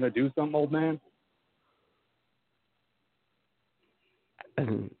finally going to do something, old man?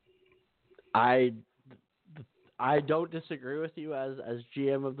 I don't disagree with you as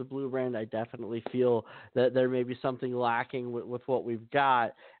GM of the Blue Brand. I definitely feel that there may be something lacking with what we've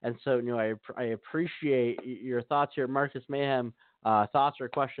got. And so, I appreciate your thoughts here. Marcus Mayhem, thoughts or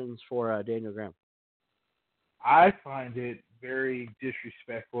questions for Daniel Grimm? I find it very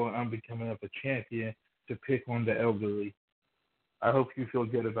disrespectful and unbecoming of a champion to pick on the elderly. I hope you feel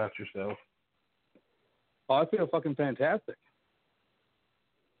good about yourself. Oh, I feel fucking fantastic.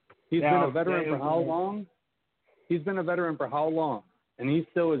 He's been a veteran for how long? He's been a veteran for how long? And he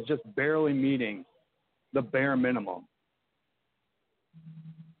still is just barely meeting the bare minimum.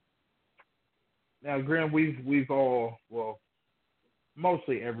 Now, Grimm, we've all, well,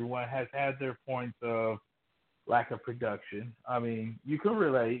 mostly everyone has had their points of lack of production. I mean, you can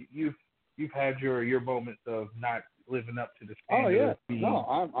relate. You've had your moments of not living up to the Oh standard. yeah, of being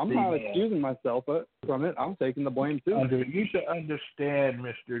no, I'm not excusing myself from it. I'm taking the blame too. You should understand,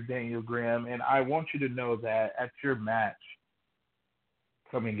 Mr. Daniel Graham, and I want you to know that at your match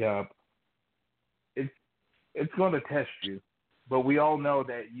coming up, it's going to test you. But we all know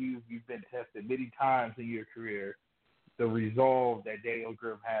that you've been tested many times in your career. The resolve that Daniel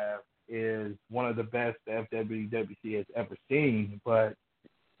Graham has is one of the best that FWWC has ever seen. But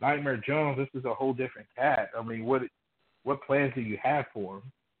Nightmare Jones, this is a whole different cat. I mean, what plans do you have for him?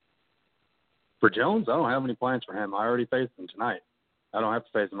 For Jones, I don't have any plans for him. I already faced him tonight. I don't have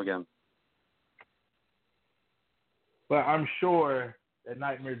to face him again. But I'm sure that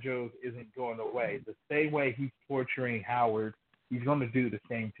Nightmare Jones isn't going away. The same way he's torturing Howard, he's going to do the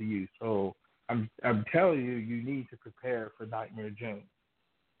same to you. So I'm telling you, you need to prepare for Nightmare Jones.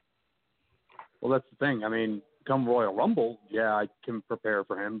 Well, that's the thing. I mean, come Royal Rumble, yeah, I can prepare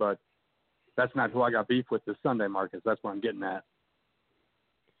for him, but that's not who I got beef with this Sunday, Marcus. That's what I'm getting at.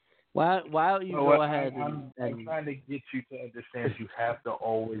 Why don't you go ahead I'm trying to get you to understand you have to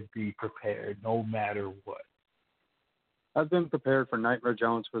always be prepared no matter what. I've been prepared for Nightmare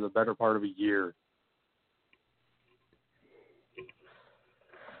Jones for the better part of a year.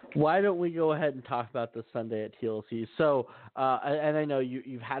 Why don't we go ahead and talk about this Sunday at TLC? So, and I know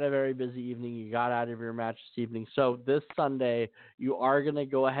you've had a very busy evening. You got out of your match this evening. So this Sunday, you are going to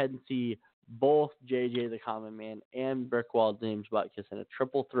go ahead and see both JJ the Common Man and Brickwall James Butkus in a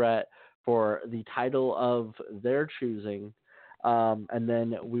triple threat for the title of their choosing. And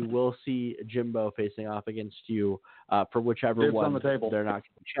then we will see Jimbo facing off against you for whichever Dibs one on the table. they're not going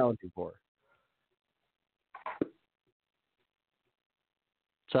to be challenging for.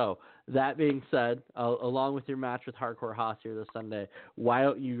 So that being said, along with your match with Hardcore Haas here this Sunday, why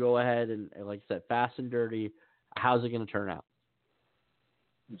don't you go ahead and, like I said, fast and dirty, how's it going to turn out?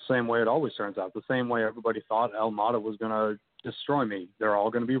 The same way it always turns out. The same way everybody thought El Mata was going to destroy me. They're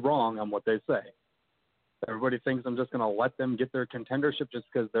all going to be wrong on what they say. Everybody thinks I'm just going to let them get their contendership just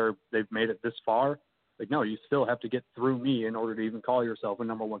because they've made it this far. Like, no, you still have to get through me in order to even call yourself a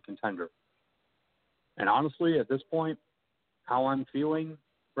number one contender. And honestly, at this point, how I'm feeling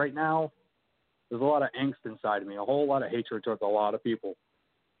right now, there's a lot of angst inside of me, a whole lot of hatred towards a lot of people.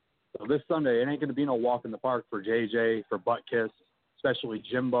 So this Sunday, it ain't going to be no walk in the park for JJ, for Butkus, especially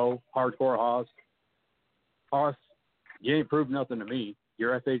Jimbo, Hardcore Haas. Haas, you ain't proved nothing to me.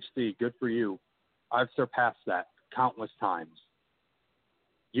 You're FHC. Good for you. I've surpassed that countless times.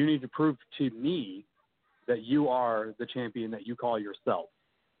 You need to prove to me that you are the champion that you call yourself.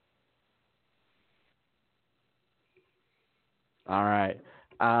 All right.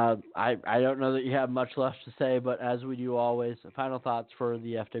 I don't know that you have much left to say, but as we do always, final thoughts for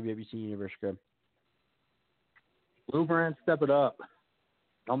the FWBC Universe Grid. Blue Brand, step it up.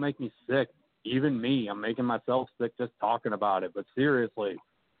 Don't make me sick. Even me, I'm making myself sick just talking about it. But seriously,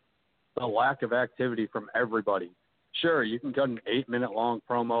 the lack of activity from everybody. Sure, you can cut an 8-minute long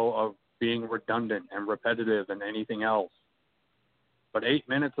promo of being redundant and repetitive and anything else. But 8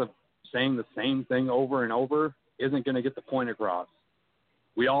 minutes of saying the same thing over and over isn't going to get the point across.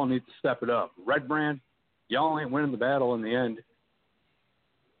 We all need to step it up. Red Brand, y'all ain't winning the battle in the end.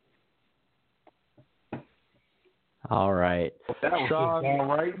 All right. That was Sean, all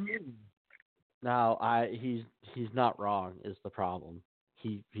right. now, he's not wrong is the problem.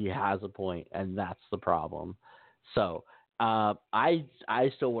 He has a point, and that's the problem. So I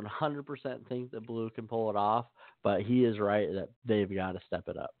still 100% think that Blue can pull it off, but he is right that they've got to step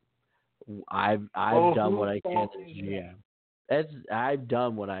it up. I've done what I can as GM. I've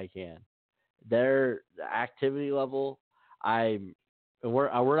done what I can. Their activity level, we're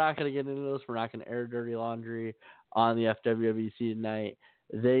not going to get into this. We're not going to air dirty laundry on the FWWC tonight.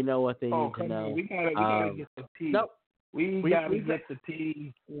 They know what they need to know. We gotta get the tea. Nope. We gotta get the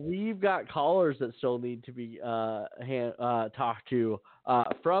tea. We've got callers that still need to be talked to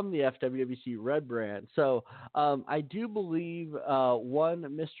from the FWBC Red Brand. So I do believe one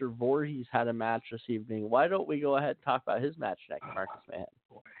Mr. Voorhees had a match this evening. Why don't we go ahead and talk about his match next, Marcus Mann?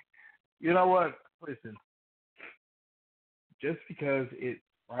 You know what? Listen, just because it's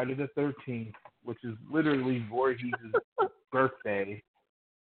Friday the 13th, which is literally Voorhees' birthday,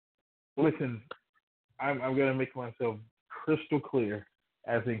 listen, I'm going to make myself crystal clear,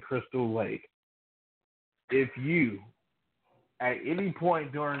 as in Crystal Lake. If you, at any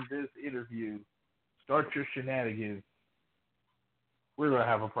point during this interview, start your shenanigans, we're going to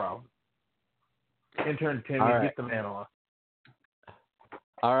have a problem. Intern Timmy, right. Get the man on.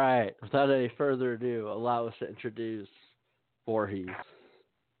 All right. Without any further ado, allow us to introduce Voorhees.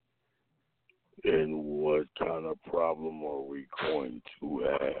 And what kind of problem are we going to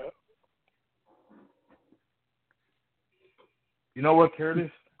have? You know what,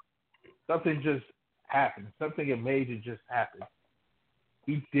 Curtis? Something just happened. Something amazing just happened.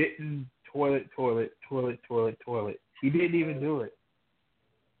 He didn't toilet. He didn't even do it.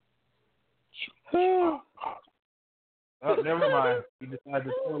 Oh, never mind. He decided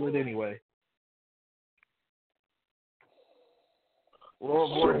to toilet anyway. Well,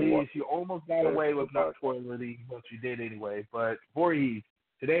 Voorhees, you almost got away with not toileting, but you did anyway. But Voorhees,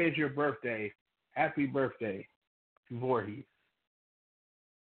 today is your birthday. Happy birthday to Voorhees.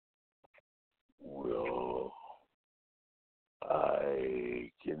 Well,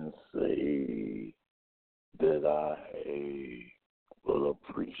 I can say that I will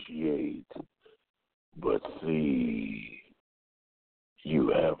appreciate, but see, you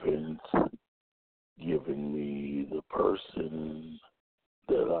haven't given me the person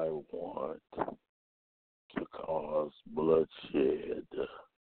that I want to cause bloodshed.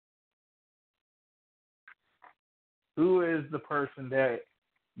 Who is the person that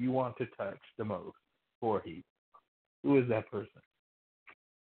you want to touch the most, Voorhees? Who is that person?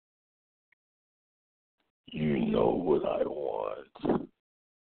 You know what I want.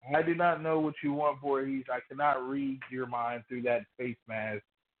 I do not know what you want, Voorhees. I cannot read your mind through that face mask.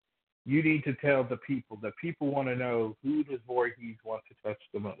 You need to tell the people. The people want to know, who does Voorhees want to touch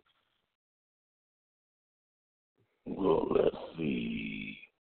the most? Well, let's see.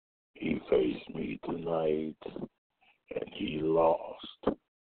 He faced me tonight, and he lost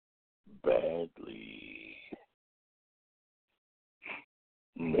badly.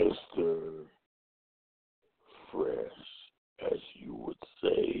 Mr. Fresh, as you would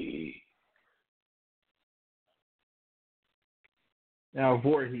say. Now,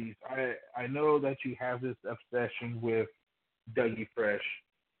 Voorhees, I know that you have this obsession with Dougie Fresh,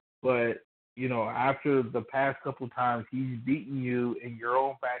 but, you know, after the past couple of times he's beaten you in your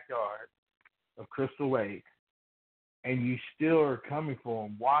own backyard of Crystal Lake, and you still are coming for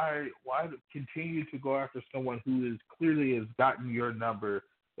him, why continue to go after someone who is clearly has gotten your number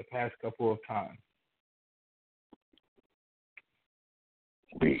the past couple of times?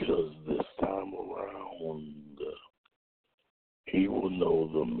 Because this time around, he will know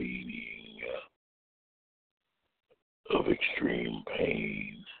the meaning of extreme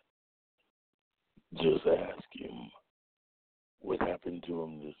pain. Just ask him what happened to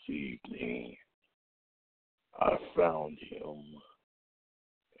him this evening. I found him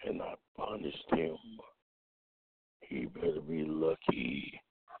and I punished him. He better be lucky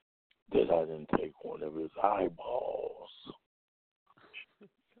that I didn't take one of his eyeballs.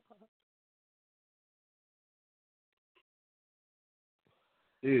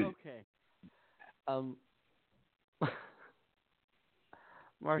 Dude. Okay.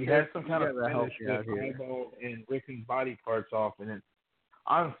 Mark, he has some kind of fetish with eyeball and ripping body parts off, and it's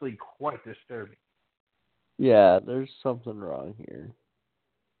honestly quite disturbing. Yeah, there's something wrong here.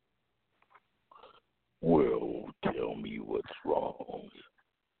 Well, tell me what's wrong.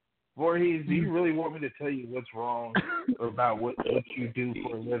 Voorhees, do you really want me to tell you what's wrong about what you do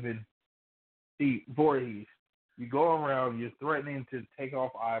for a living? See, Voorhees, you go around, you're threatening to take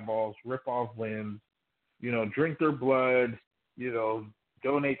off eyeballs, rip off limbs, you know, drink their blood, you know,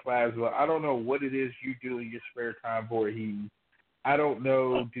 donate plasma. I don't know what it is you do in your spare time, Voorhees. I don't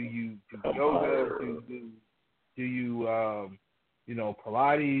know. Do you do yoga? Do you you know,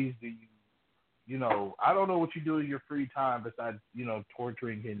 Pilates? Do you know? I don't know what you do in your free time besides, you know,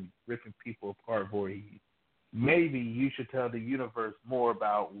 torturing and ripping people apart, Voorhees. Maybe you should tell the universe more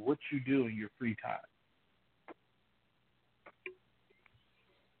about what you do in your free time.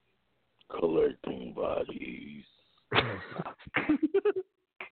 Collecting bodies.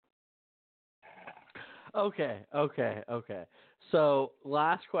 Okay. So,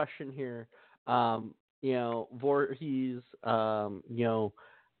 last question here. You know, Voorhees, you know,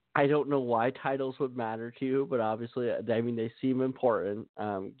 I don't know why titles would matter to you, but obviously, I mean, they seem important,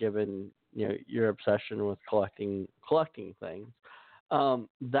 given, you know, your obsession with collecting things.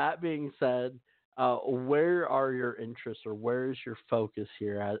 That being said, where are your interests, or where is your focus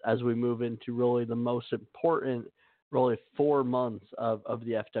here as we move into really the most important, really 4 months of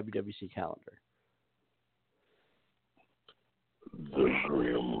the FWWC calendar? The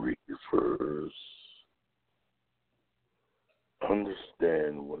Grim Reapers.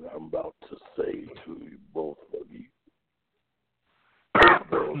 Understand what I'm about to say to you, both of you.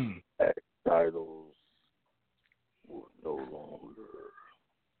 Those titles will no longer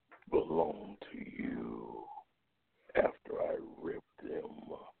belong to you after I rip them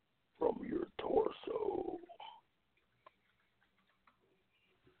from your torso.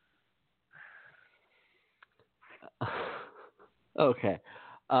 Okay.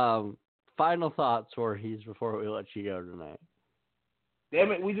 Final thoughts, Voorhees, before we let you go tonight.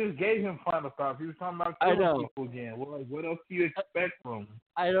 Damn it, we just gave him final thoughts. He was talking about I killing know. people again. What else do you expect from him?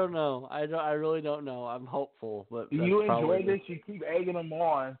 I don't know. I really don't know. I'm hopeful, but Do that's you probably enjoy this? You keep egging him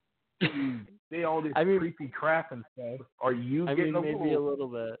on to say all this creepy crap and stuff. Are you getting maybe a little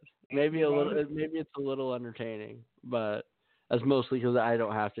bit. Maybe a little. Maybe it's a little entertaining, but that's mostly because I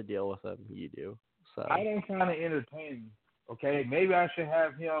don't have to deal with him. You do. So I don't find it entertaining. Okay, maybe I should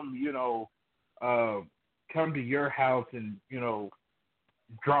have him, come to your house and,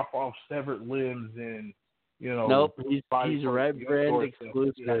 drop off severed limbs and, Nope, he's Red Brand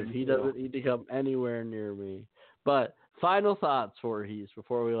exclusive. Yeah, he doesn't need to come anywhere near me. But final thoughts, Voorhees,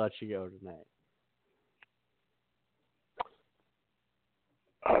 before we let you go tonight.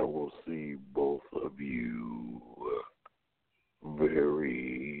 I will see both of you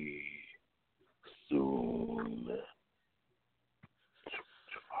very soon.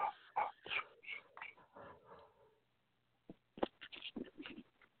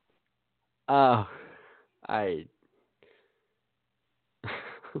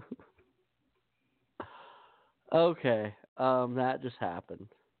 Okay, that just happened.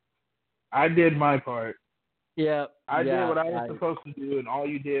 I did my part. Yeah, I did what I was supposed to do, and all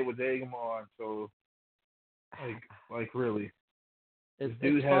you did was egg him on. So, like really, this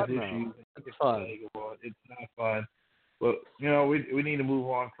dude has issues. It's fun. It's not fun. But we need to move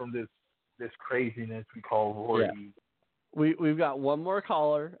on from this craziness we call Voorhees. Yeah. We've got one more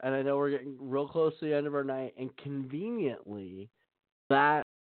caller, and I know we're getting real close to the end of our night. And conveniently, that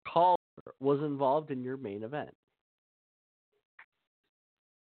caller was involved in your main event.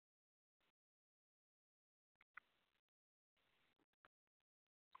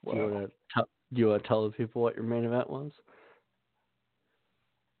 Do you want to tell the people what your main event was?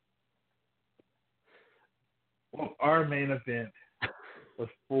 Well, our main event was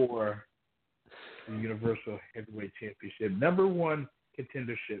for the Universal Heavyweight Championship, #1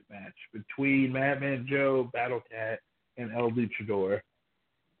 contendership match between Madman Joe, Battlecat, and El Luchador.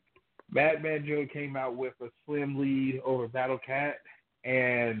 Madman Joe came out with a slim lead over Battlecat,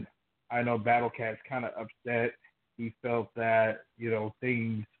 and I know Battlecat's kind of upset. He felt that,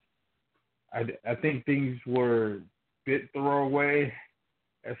 things, I think things were a bit throwaway,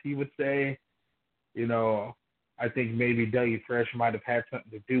 as he would say. I think maybe Dougie Fresh might have had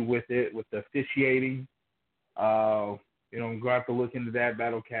something to do with it, with the officiating. I'm going to have to look into that.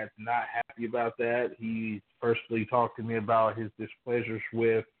 Battlecat's not happy about that. He personally talked to me about his displeasures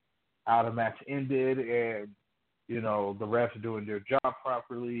with how the match ended and, the refs doing their job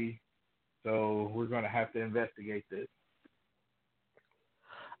properly. So we're going to have to investigate this.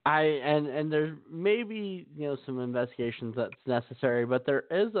 And there's maybe some investigations that's necessary, but there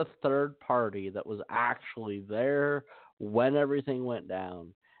is a third party that was actually there when everything went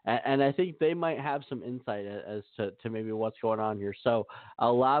down, and I think they might have some insight as to maybe what's going on here. So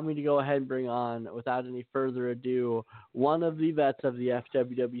allow me to go ahead and bring on, without any further ado, one of the vets of the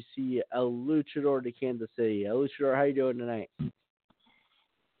FWWC, El Luchador de Kansas City. El Luchador, how you doing tonight?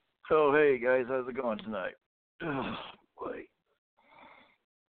 So hey guys, how's it going tonight? Oh, boy.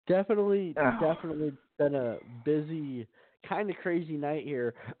 Definitely been a busy, kind of crazy night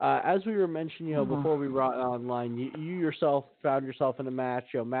here. As we were mentioning, before we brought it online, you yourself found yourself in a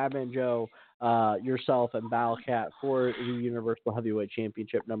match, Madman Joe, yourself and Battlecat for the Universal Heavyweight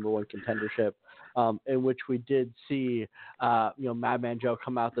Championship #1 contendership, in which we did see, Madman Joe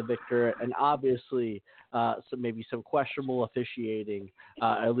come out the victor, and obviously, some questionable officiating.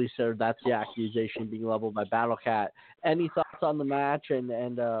 At least that's the accusation being leveled by Battlecat. Any thoughts on the match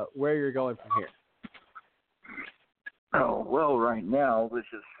and where you're going from here? Oh, well, right now, let's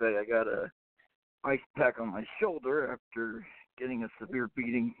just say I got a ice pack on my shoulder after getting a severe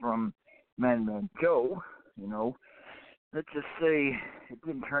beating from Madman Joe. Let's just say it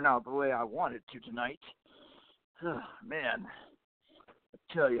didn't turn out the way I wanted to tonight. Man,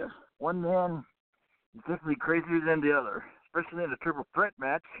 I tell you, one man is definitely crazier than the other, especially in a triple threat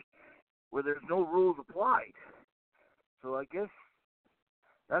match where there's no rules applied. So I guess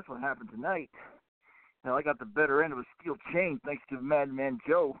that's what happened tonight. Now I got the better end of a steel chain thanks to Madman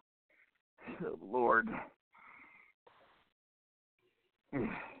Joe. Oh, Lord.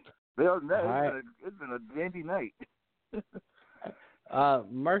 But other than that, it's been a dandy night.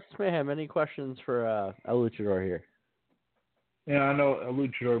 Marcus Mayhem, any questions for El Luchador here? Yeah, I know El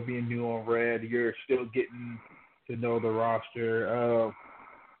Luchador being new on Red, you're still getting to know the roster.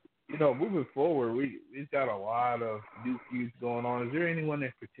 Moving forward, we've got a lot of new feuds going on. Is there anyone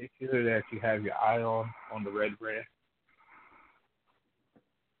in particular that you have your eye on the Red brand?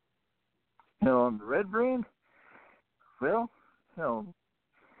 On the Red brand? Well,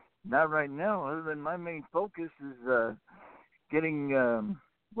 not right now, other than my main focus is getting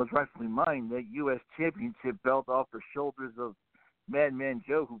what's rightfully mine, that U.S. Championship belt off the shoulders of Madman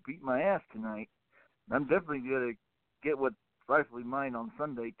Joe, who beat my ass tonight. I'm definitely going to get what's rightfully mine on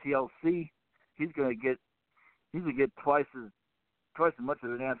Sunday. TLC, he's going to get twice as much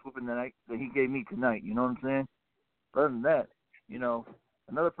of an ass whooping that he gave me tonight. You know what I'm saying? Other than that,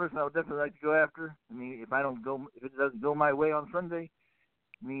 another person I would definitely like to go after. I mean, if it doesn't go my way on Sunday,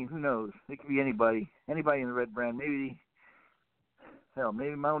 I mean, who knows? It could be anybody in the red brand. Maybe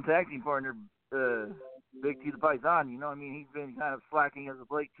my own tag team partner, Big T the Paisan. I mean, he's been kind of slacking as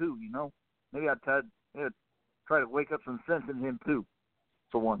of late too. Maybe I'd try to wake up some sense in him too,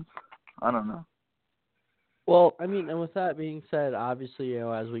 for once. I don't know. Well, I mean, and with that being said, obviously,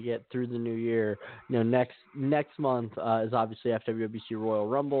 as we get through the new year, next month is obviously FWWC Royal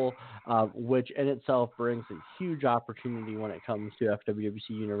Rumble, which in itself brings a huge opportunity when it comes to FWWC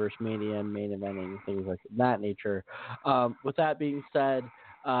Universe Mania, main eventing, things like that nature. With that being said,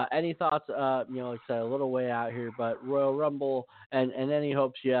 any thoughts? Like I said, a little way out here, but Royal Rumble and any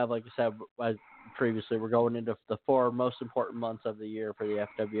hopes you have, like I said previously, we're going into the 4 most important months of the year for the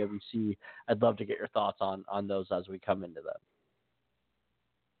FWWC. I'd love to get your thoughts on those as we come into them.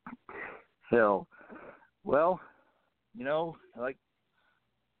 So, well, like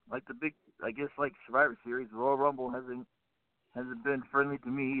the big, I guess, like Survivor Series, Royal Rumble hasn't been friendly to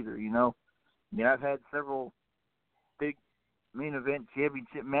me either. I mean, I've had several big main event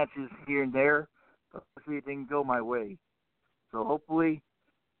championship matches here and there, but obviously it didn't go my way. So hopefully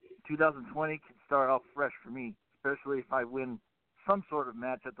 2020 can start off fresh for me, especially if I win some sort of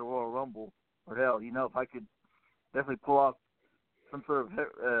match at the Royal Rumble, or hell, if I could definitely pull off some sort of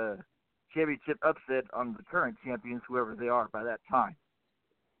championship upset on the current champions, whoever they are, by that time.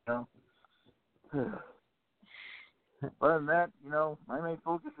 Other than that, my main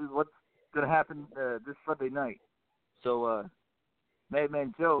focus is what's going to happen this Sunday night. So,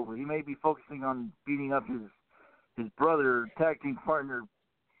 Madman Joe, he may be focusing on beating up his brother, tag team partner,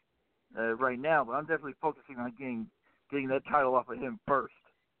 right now, but I'm definitely focusing on getting that title off of him first,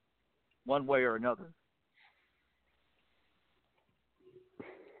 one way or another.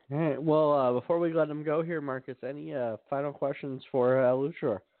 All right. Well, before we let him go here, Marcus, any final questions for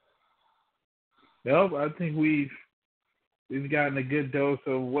Luchador? Nope. I think we've gotten a good dose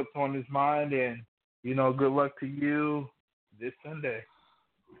of what's on his mind, and good luck to you this Sunday.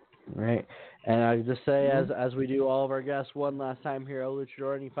 All right. And I just say, as we do all of our guests, one last time here,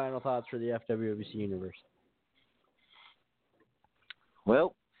 Luchador, any final thoughts for the FWWC Universe?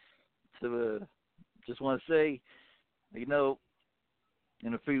 Well, just want to say, in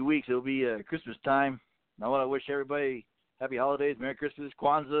a few weeks it'll be Christmas time. I want to wish everybody happy holidays, Merry Christmas,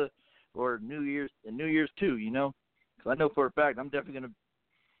 Kwanzaa, or New Year's too. Because I know for a fact I'm definitely going to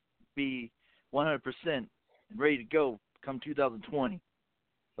be 100% and ready to go come 2020.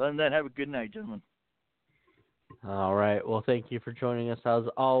 Other than that, have a good night, gentlemen. All right. Well, thank you for joining us, as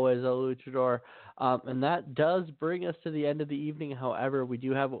always, Luchador. And that does bring us to the end of the evening. However, we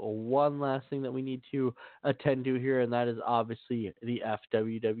do have one last thing that we need to attend to here, and that is obviously the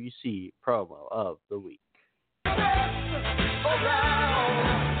FWWC promo of the week.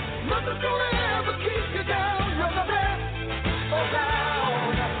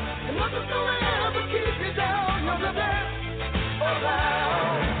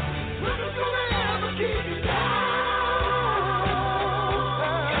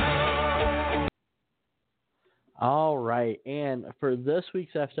 All right, and for this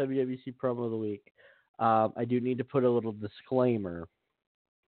week's FWWC promo of the week, I do need to put a little disclaimer.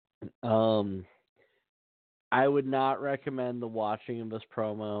 I would not recommend the watching of this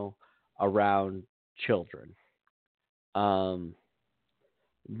promo around children.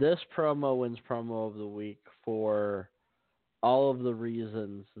 This promo wins promo of the week for all of the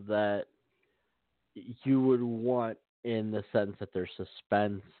reasons that you would want, in the sense that there's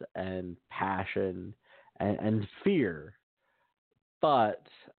suspense and passion and fear, but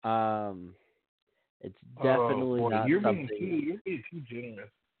it's definitely not something. You're being too generous.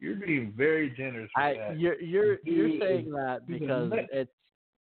 You're being very generous with that. You're saying that because it's.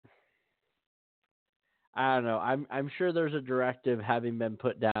 I don't know. I'm sure there's a directive having been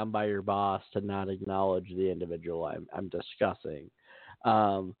put down by your boss to not acknowledge the individual I'm discussing.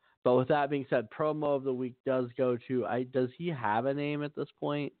 But with that being said, promo of the week does go to. Does he have a name at this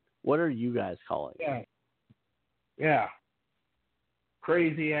point? What are you guys calling him? Yeah.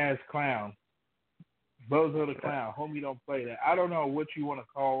 Crazy ass clown. Bozo the Clown. Homie, don't play that. I don't know what you want to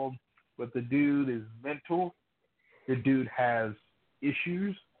call him, but the dude is mental. The dude has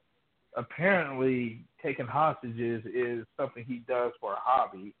issues. Apparently, taking hostages is something he does for a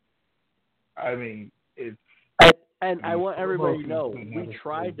hobby. I mean, it's And I want everybody to know, we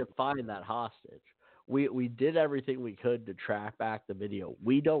tried to find that hostage. We did everything we could to track back the video.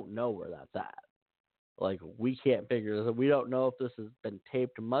 We don't know where that's at. Like, we can't figure this. We don't know if this has been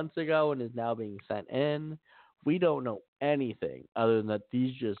taped months ago and is now being sent in. We don't know anything other than that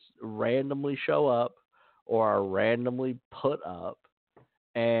these just randomly show up or are randomly put up,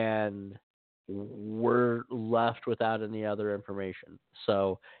 and we're left without any other information.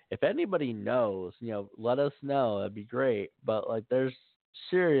 So if anybody knows, let us know. That'd be great. But like, there's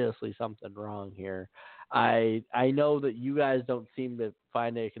seriously something wrong here. I know that you guys don't seem to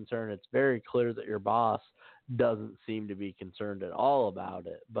find a concern. It's very clear that your boss doesn't seem to be concerned at all about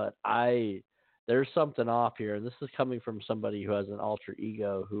it. But there's something off here, and this is coming from somebody who has an alter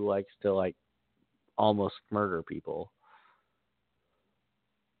ego who likes to like almost murder people.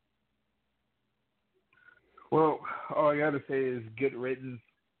 Well, all I got to say is good riddance,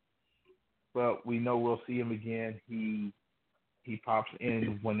 but we know we'll see him again. He pops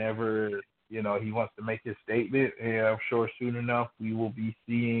in whenever, he wants to make his statement, and I'm sure soon enough we will be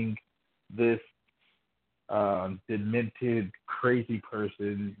seeing this demented, crazy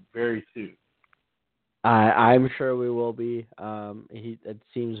person very soon. I'm sure we will be. It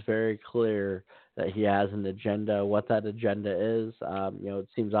seems very clear that he has an agenda. What that agenda is, it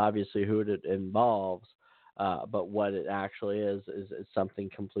seems obviously who it involves. But what it actually is something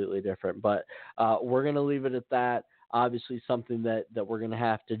completely different. But we're going to leave it at that. Obviously, something that we're going to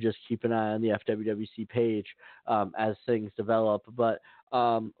have to just keep an eye on the FWWC page as things develop. But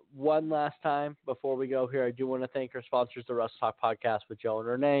one last time before we go here, I do want to thank our sponsors, the Russ Talk Podcast with Joe and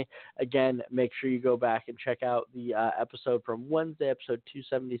Renee. Again, make sure you go back and check out the episode from Wednesday, episode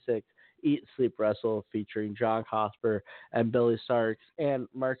 276, Eat, Sleep, Wrestle, featuring John Cosper and Billy Starks. And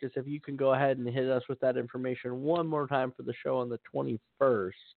Marcus, if you can go ahead and hit us with that information one more time for the show on the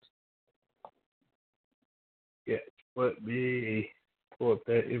 21st. Yeah, let me pull up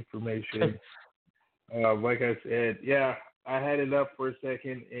that information. Like I said, I had it up for a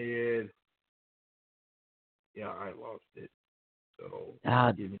second, and I lost it. So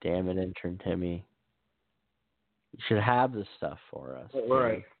damn it, intern Timmy. You should have this stuff for us. All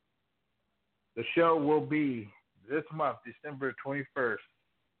right. The show will be this month, December 21st.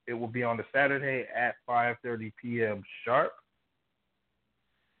 It will be on a Saturday at 5:30 p.m. sharp.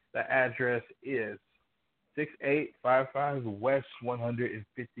 The address is 6855 West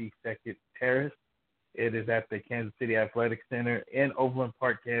 152nd Terrace. It is at the Kansas City Athletic Center in Overland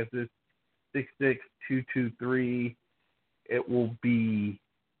Park, Kansas, 66223. It will be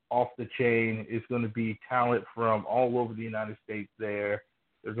off the chain. It's going to be talent from all over the United States there.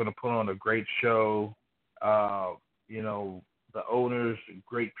 They're going to put on a great show. The owners,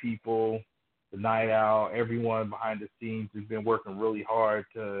 great people, the Night Owl, everyone behind the scenes has been working really hard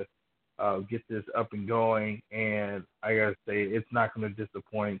to get this up and going. And I got to say, it's not going to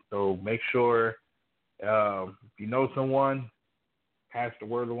disappoint. So make sure if you know someone, pass the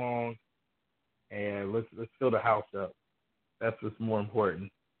word along, and let's fill the house up. That's what's more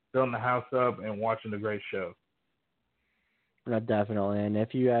important. Filling the house up and watching a great show. Definitely. And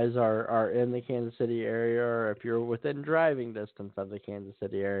if you guys are in the Kansas City area, or if you're within driving distance of the Kansas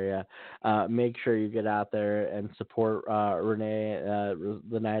City area, make sure you get out there and support Renee,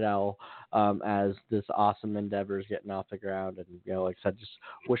 the Night Owl, as this awesome endeavor is getting off the ground. And, like I said, just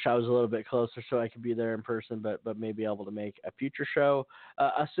wish I was a little bit closer so I could be there in person, but may be able to make a future show,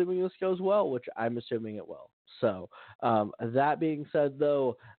 assuming this goes well, which I'm assuming it will. So that being said,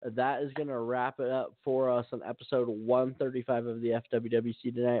 though, that is going to wrap it up for us on episode 135 of the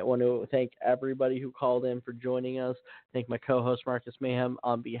FWWC tonight. I want to thank everybody who called in for joining us. Thank my co-host, Marcus Mayhem.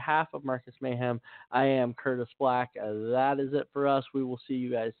 On behalf of Marcus Mayhem, I am Curtis Black. That is it for us. We will see you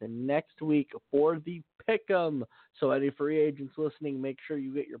guys next week for the Pick'em. So any free agents listening, make sure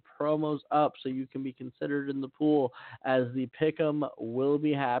you get your promos up so you can be considered in the pool, as the Pick'em will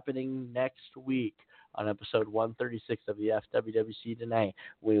be happening next week on episode 136 of the FWWC tonight.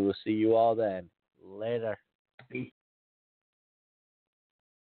 We will see you all then. Later. Peace.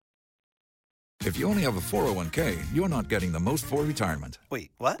 If you only have a 401k, you're not getting the most for retirement.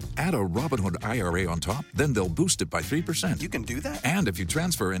 Wait, what? Add a Robinhood IRA on top, then they'll boost it by 3%. You can do that? And if you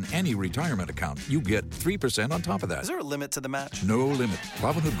transfer in any retirement account, you get 3% on top of that. Is there a limit to the match? No limit.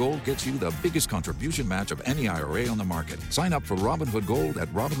 Robinhood Gold gets you the biggest contribution match of any IRA on the market. Sign up for Robinhood Gold at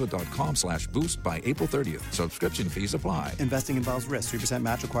Robinhood.com/boost by April 30th. Subscription fees apply. Investing involves risk. 3%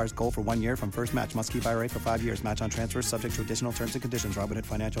 match requires gold for 1 year from first match. Must keep IRA for 5 years. Match on transfers subject to additional terms and conditions. Robinhood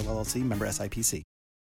Financial LLC, member SIPC.